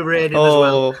 And it's going to be raining as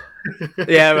well.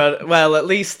 Yeah, well, at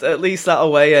least that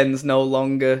away end's no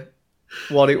longer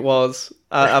what it was.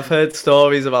 I've heard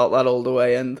stories about that old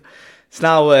away end. It's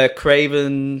now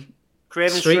Craven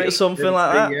Street or something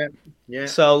like that. Yeah.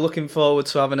 So looking forward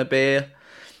to having a beer.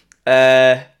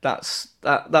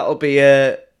 That'll be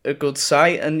a good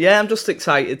sight. And yeah, I'm just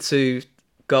excited to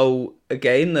go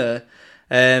again there.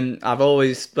 I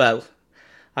always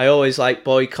like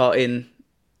boycotting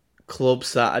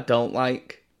clubs that I don't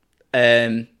like,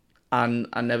 and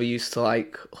I never used to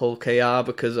like Hull KR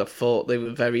because I thought they were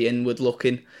very inward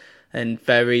looking and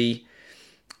very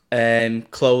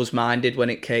close-minded when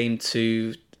it came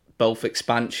to both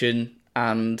expansion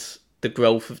and the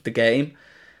growth of the game.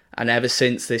 And ever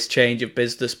since this change of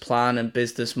business plan and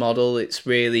business model, it's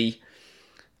really,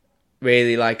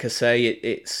 really, like I say,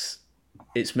 it's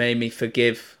made me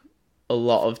forgive a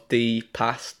lot of the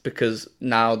past because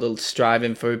now they're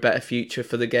striving for a better future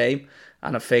for the game.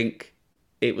 And I think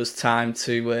it was time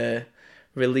to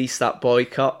release that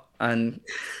boycott and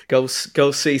go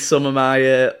see some of my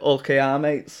OKR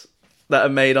mates that are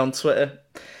made on Twitter,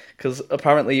 because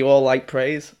apparently you all like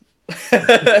praise.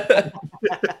 Well,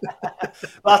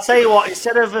 I'll tell you what,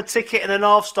 instead of a ticket in the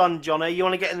North Stand, Johnny, you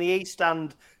want to get in the East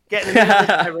Stand, get in the middle of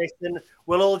the terrace, and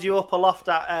we'll hold you up aloft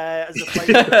as a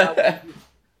place.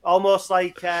 Almost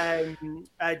like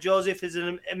Joseph is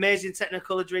an amazing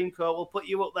Technicolor Dreamcoat. We'll put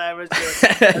you up there as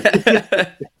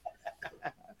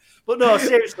But no,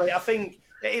 seriously, I think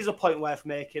it is a point worth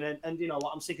making. And you know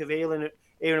what? I'm sick of hearing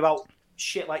about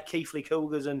shit like Keighley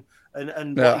Cougars and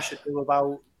what you should do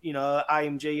about,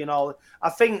 IMG and all.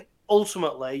 I think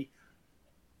ultimately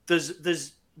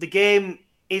there's the game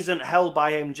isn't held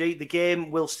by IMG. The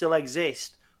game will still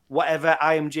exist, whatever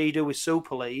IMG do with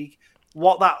Super League.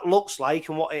 What that looks like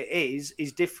and what it is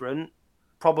different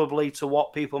probably to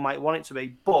what people might want it to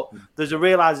be. But there's a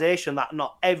realisation that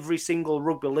not every single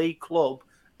rugby league club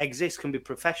exists can be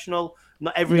professional.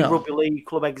 Not every rugby league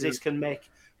club exists can make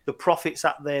the profits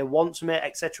that they want to make,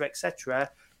 etc., etc.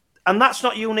 And that's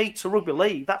not unique to rugby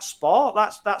league. That's sport.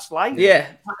 That's life. Yeah.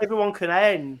 Everyone can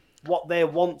earn what they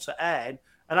want to earn,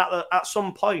 and at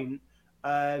some point,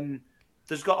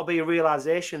 there's got to be a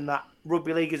realization that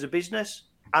rugby league is a business.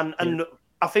 And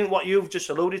I think what you've just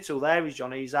alluded to there is,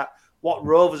 Johnny, is that what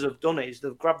Rovers have done is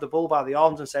they've grabbed the bull by the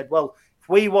horns and said, well, if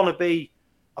we want to be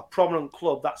a prominent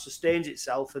club that sustains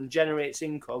itself and generates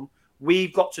income,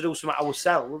 we've got to do something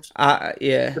ourselves to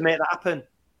make that happen.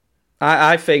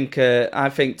 I think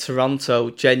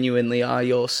Toronto genuinely are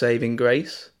your saving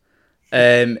grace.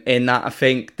 In that I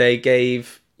think they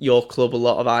gave your club a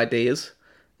lot of ideas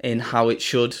in how it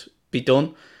should be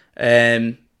done.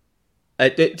 You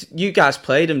guys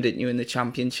played them, didn't you, in the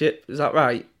championship? Is that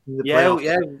right? Yeah,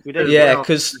 we did. Yeah,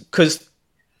 because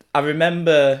I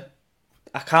remember,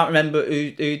 I can't remember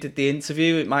who did the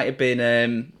interview. It might have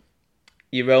been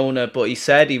your owner, but he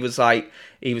said he was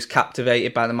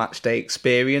captivated by the match day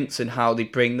experience and how they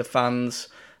bring the fans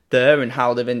there and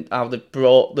how they've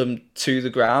brought them to the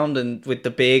ground and with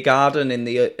the beer garden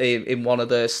in one of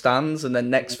their stands. And then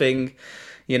next thing,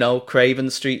 Craven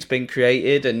Street's been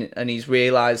created and he's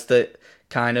realised that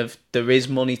kind of there is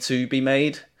money to be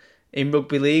made in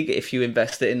rugby league if you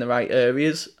invest it in the right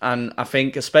areas. And I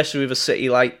think especially with a city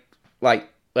like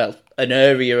an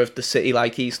area of the city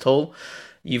like East Hull,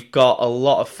 you've got a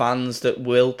lot of fans that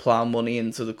will plough money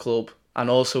into the club. And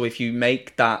also if you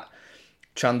make that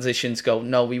transition to go,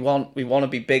 no, we want to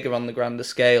be bigger on the grander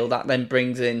scale, that then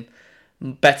brings in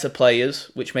better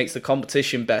players, which makes the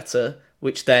competition better,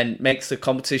 which then makes the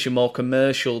competition more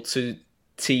commercial to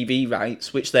TV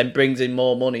rights, which then brings in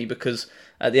more money, because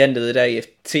at the end of the day,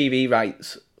 if TV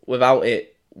rights, without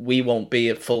it, we won't be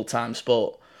a full-time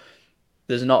sport.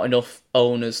 There's not enough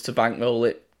owners to bankroll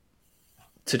it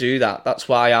to do that. That's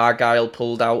why Argyle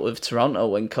pulled out of Toronto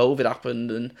when COVID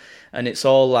happened, and it's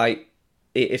all like,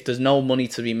 if there's no money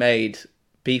to be made,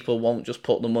 people won't just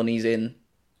put the monies in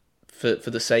for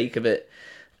the sake of it.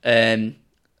 And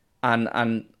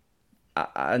like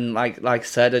I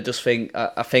said,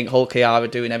 I think Hull KR are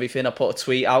doing everything. I put a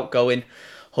tweet out going,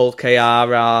 Hull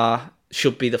KR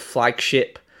should be the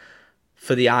flagship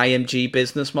for the IMG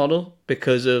business model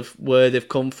because of where they've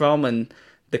come from and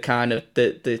the kind of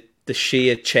the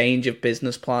sheer change of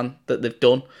business plan that they've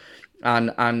done,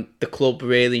 and the club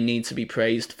really need to be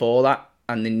praised for that,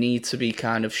 and they need to be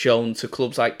kind of shown to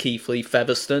clubs like Keighley,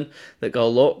 Featherstone that go,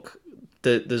 look,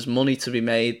 there's money to be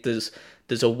made, there's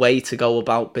a way to go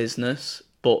about business,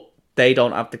 but they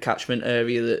don't have the catchment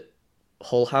area that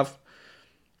Hull have,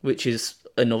 which is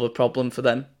another problem for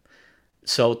them.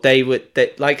 So they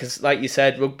like you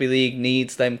said, rugby league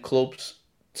needs them clubs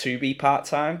to be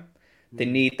part-time. They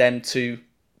need them to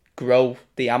grow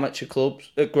the amateur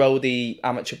clubs, grow the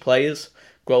amateur players,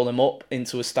 grow them up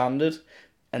into a standard,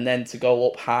 and then to go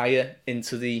up higher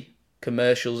into the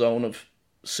commercial zone of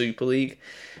Super League,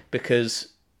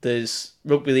 because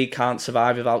rugby league can't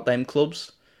survive without them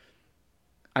clubs,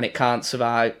 and it can't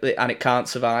survive,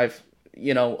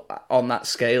 on that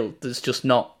scale. There's just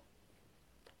not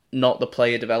the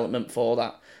player development for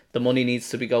that. The money needs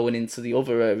to be going into the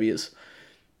other areas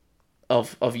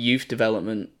of youth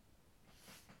development,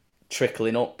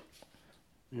 trickling up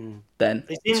then to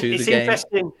the game. It's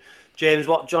interesting, James,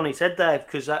 what Johnny said there,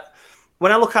 because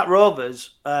when I look at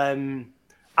Rovers, I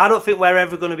don't think we're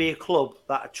ever going to be a club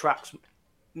that attracts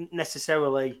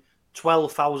necessarily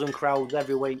 12,000 crowds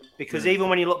every week, because even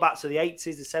when you look back to the 80s,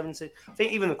 the 70s, I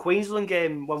think even the Queensland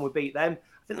game when we beat them,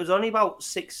 I think there was only about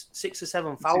 6,000 or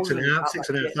 7,000.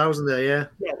 6,500 there, yeah,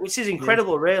 which is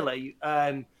incredible, really.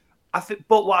 But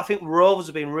what I think Rovers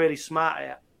have been really smart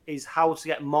at is how to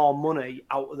get more money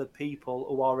out of the people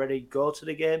who already go to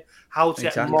the game, how to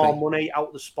get more money out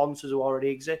of the sponsors who already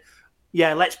exist.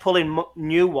 Yeah, let's pull in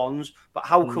new ones, but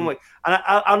how can we? And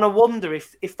I wonder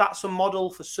if that's a model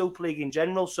for Super League in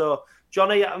general. So,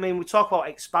 Johnny, I mean, we talk about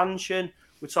expansion.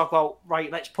 We talk about,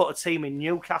 right, let's put a team in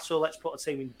Newcastle. Let's put a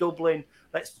team in Dublin.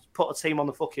 Let's put a team on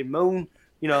the fucking moon,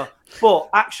 But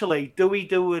actually, do we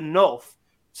do enough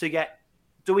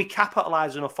do we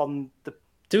capitalise enough on the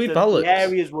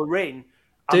areas we're in?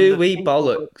 Do we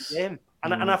bollocks?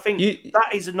 And I think that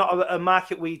is not a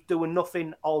market we do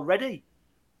nothing already.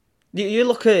 You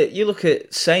look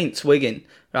at Saints, Wigan,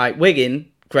 right?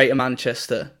 Wigan, Greater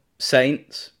Manchester,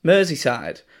 Saints,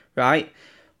 Merseyside, right?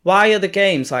 Why are the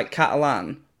games like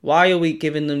Catalan? Why are we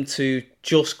giving them to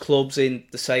just clubs in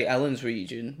the St Helens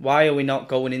region? Why are we not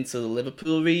going into the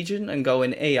Liverpool region and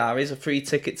going, hey, here's a free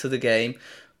ticket to the game.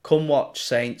 Come watch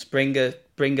Saints. Bring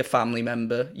a family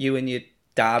member, you and your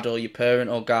dad or your parent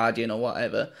or guardian or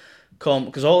whatever. come,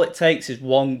 because all it takes is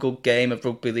one good game of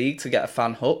rugby league to get a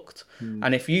fan hooked.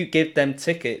 And if you give them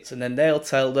tickets, and then they'll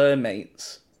tell their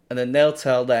mates, and then they'll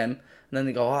tell them, and then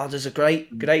they go, oh, there's a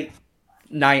great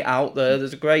night out there,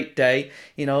 there's a great day,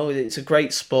 it's a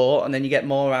great sport, and then you get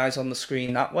more eyes on the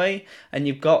screen that way. And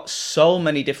you've got so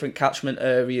many different catchment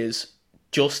areas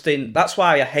that's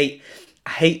why I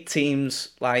hate teams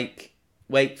like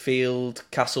Wakefield,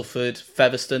 Castleford,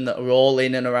 Featherstone that are all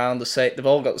in and around the same. They've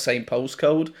all got the same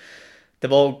postcode.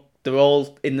 They're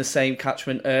all in the same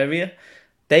catchment area.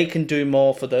 They can do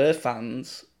more for their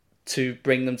fans to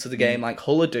bring them to the game, like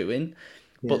Hull are doing.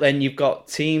 Yeah. But then you've got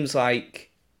teams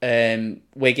like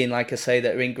Wigan, like I say,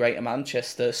 that are in Greater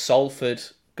Manchester, Salford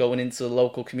going into the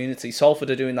local community. Salford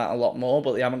are doing that a lot more,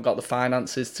 but they haven't got the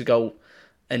finances to go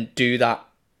and do that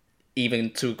even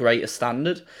to a greater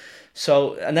standard.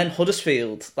 So, and then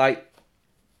Huddersfield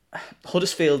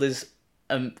is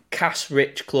a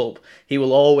cash-rich club. He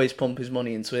will always pump his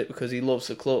money into it because he loves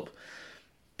the club.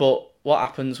 But what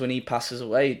happens when he passes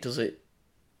away?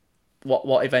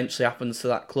 What eventually happens to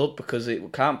that club? Because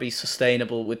it can't be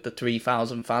sustainable with the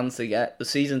 3,000 fans they get. The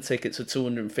season tickets are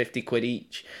 £250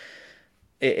 each.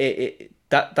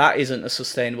 That isn't a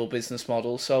sustainable business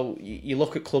model. So you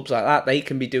look at clubs like that, they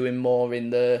can be doing more in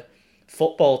the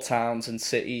football towns and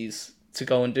cities to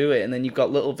go and do it. And then you've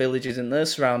got little villages in their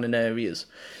surrounding areas.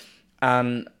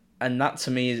 And that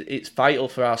to me, it's vital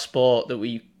for our sport that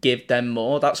we give them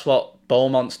more. That's what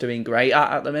Beaumont's doing great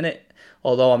at the minute.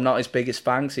 Although I'm not his biggest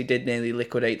fan, because he did nearly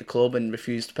liquidate the club and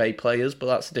refused to pay players, but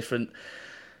that's a different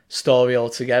story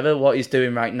altogether. What he's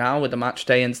doing right now with the match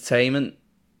day entertainment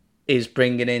is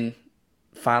bringing in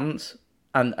fans.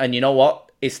 And you know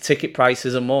what? His ticket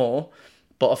prices are more,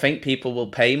 but I think people will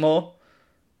pay more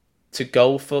to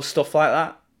go for stuff like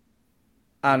that.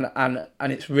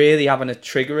 And it's really having a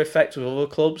trigger effect with other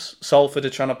clubs. Salford are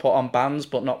trying to put on bands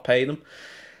but not pay them.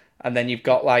 And then you've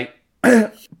got like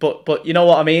but you know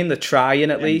what I mean? They're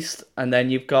trying at least. And then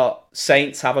you've got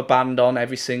Saints have a band on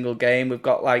every single game. We've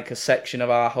got like a section of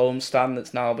our homestand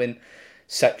that's now been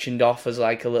sectioned off as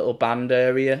like a little band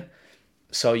area.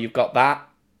 So you've got that.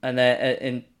 And then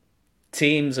in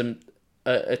teams are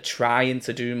trying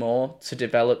to do more to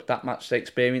develop that matchday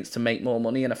experience to make more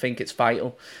money, and I think it's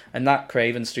vital. And that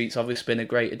Craven Street's obviously been a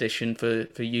great addition for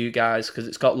you guys because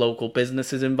it's got local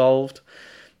businesses involved,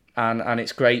 and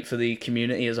it's great for the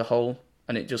community as a whole,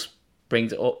 and it just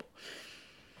brings it up.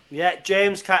 Yeah,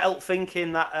 James can't help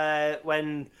thinking that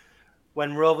when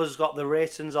Rovers got the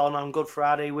ratings on Good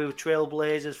Friday, we were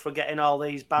trailblazers for getting all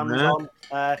these bands on.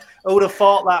 I would have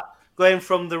thought that going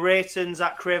from the ratings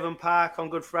at Craven Park on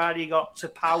Good Friday, you got to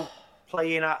Pau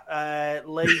playing at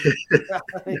League. I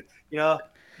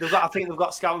think they've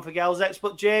got Scouting for Girls next.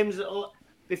 But James,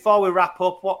 before we wrap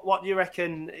up, what do you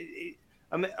reckon?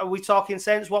 Are we talking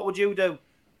sense? What would you do?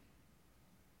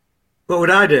 What would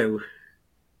I do?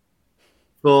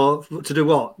 To do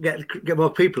what? Get more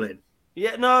people in?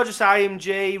 Yeah, no, just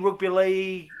IMG, Rugby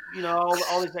League,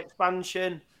 all this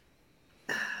expansion.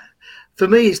 For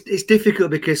me, it's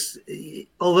difficult because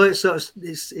although it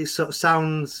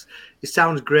sounds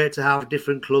great to have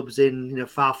different clubs in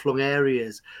far-flung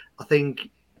areas, I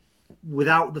think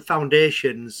without the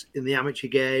foundations in the amateur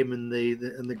game and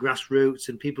the grassroots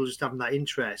and people just having that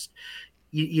interest,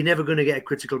 you're never going to get a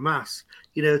critical mass.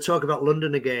 Talk about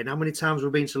London again. How many times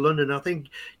we've been to London? I think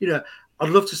I'd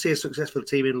love to see a successful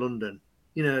team in London.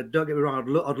 Don't get me wrong.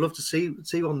 I'd love to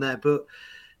see one there, but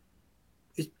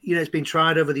it's been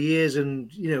tried over the years,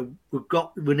 and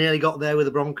we nearly got there with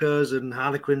the Broncos and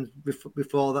Harlequin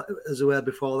before that as well.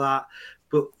 Before that,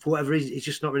 but for whatever reason, it's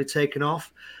just not really taken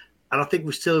off. And I think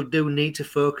we still do need to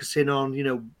focus in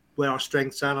on where our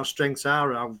strengths are. And our strengths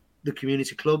are the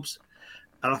community clubs,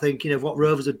 and I think what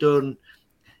Rovers have done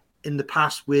in the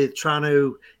past with trying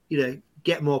to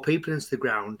get more people into the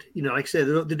ground. Like I said,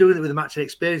 they're doing it with a match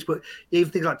experience, but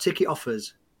even things like ticket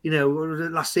offers.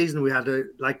 Last season we had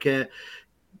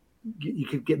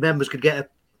members could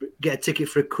get a ticket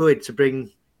for £1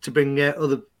 to bring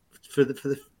other for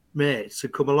the mates to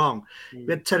come along. We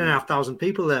had 10,500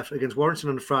 people there against Warrington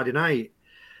on a Friday night.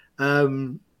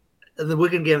 And the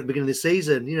Wigan game at the beginning of the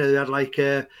season, they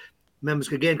had members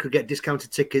again could get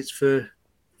discounted tickets for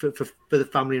the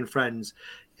family and friends.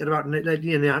 You had about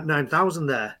 9,000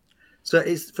 there. So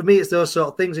for me, it's those sort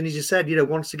of things. And as you said,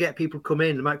 once to get people come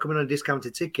in, they might come in on a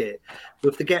discounted ticket.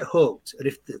 But if they get hooked, and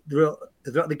if they're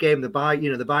at the game, they buy,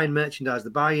 they're buying merchandise,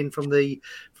 they're buying from the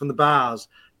bars,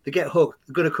 they get hooked,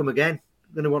 they're going to come again.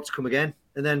 They're going to want to come again.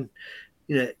 And then,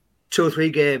 2 or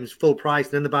 3 games, full price,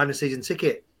 and then they're buying a season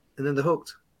ticket, and then they're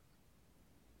hooked.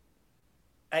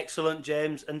 Excellent,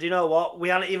 James. And do you know what? We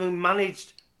haven't even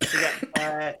managed to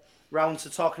get round to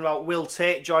talking about Will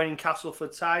Tate joining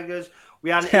Castleford Tigers. We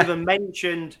hadn't even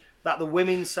mentioned that the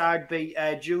women's side beat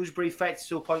Dewsbury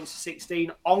 32 points to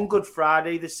 16 on Good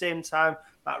Friday, the same time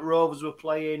that Rovers were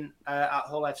playing at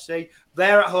Hull FC.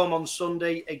 They're at home on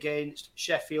Sunday against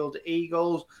Sheffield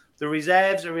Eagles. The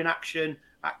reserves are in action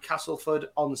at Castleford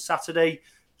on Saturday.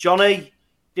 Johnny,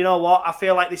 you know what? I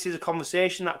feel like this is a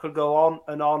conversation that could go on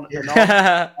and on and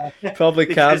on. Probably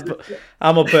can, but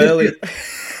I'm up early.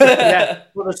 Yeah,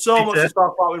 but there's so much to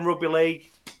talk about in rugby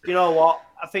league. You know what?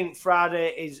 I think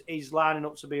Friday is lining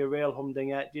up to be a real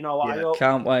humdinger. You know what? Yeah, I hope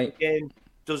can't wait. The game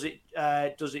does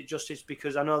it justice,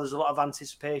 because I know there's a lot of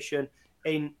anticipation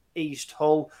in East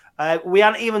Hull. We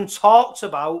hadn't even talked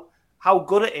about how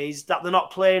good it is that they're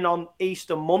not playing on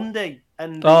Easter Monday,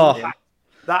 and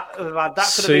that could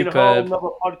have been a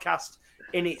whole other podcast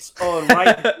in its own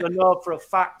right. I know for a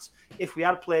fact if we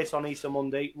had placed on Easter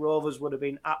Monday, Rovers would have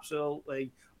been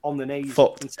absolutely on the knees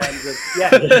Fucked. in terms of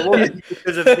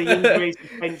because of the injuries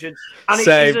and pensions. And it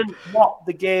isn't what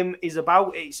the game is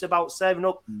about. It's about serving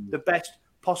up the best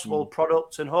possible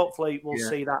product, and hopefully we'll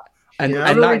see that. And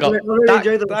that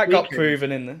got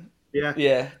proven in the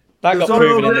that got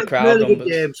proven in the crowd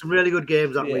numbers. Some really good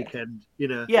games that weekend, you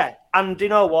know. Yeah, and you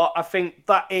know what? I think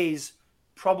that is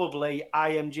probably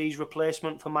IMG's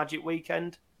replacement for Magic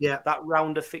Weekend. Yeah, that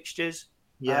round of fixtures.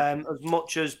 Yeah, as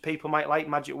much as people might like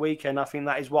Magic Weekend, I think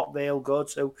that is what they'll go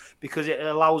to, because it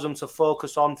allows them to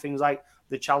focus on things like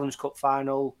the Challenge Cup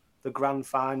final, the Grand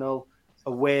Final,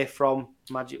 away from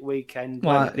Magic Weekend.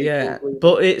 Well, yeah,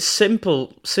 but it's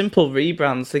simple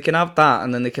rebrands. They can have that,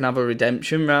 and then they can have a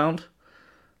redemption round.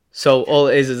 So all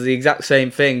it is the exact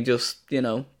same thing, just, you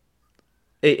know,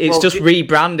 it's just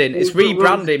rebranding. It's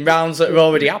rebranding rounds that are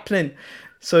already happening.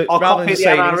 So rather than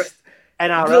saying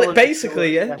NRL,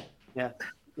 basically, yeah.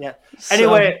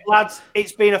 Anyway, lads,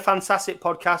 it's been a fantastic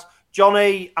podcast.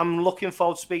 Johnny, I'm looking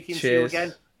forward to speaking to you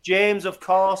again. James, of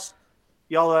course,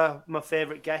 you're my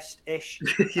favourite guest-ish.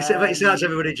 You say that's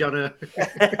everybody, Johnny.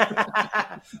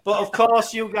 But of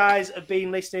course, you guys have been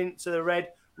listening to the Red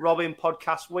Robin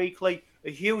Podcast Weekly. A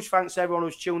huge thanks to everyone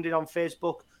who's tuned in on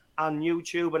Facebook and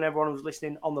YouTube, and everyone who's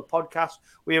listening on the podcast.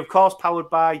 We are, of course, powered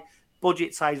by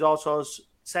Budget Size Autos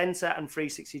Centre and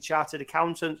 360 Chartered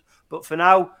Accountants. But for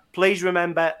now, please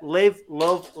remember, live,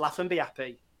 love, laugh and be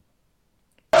happy.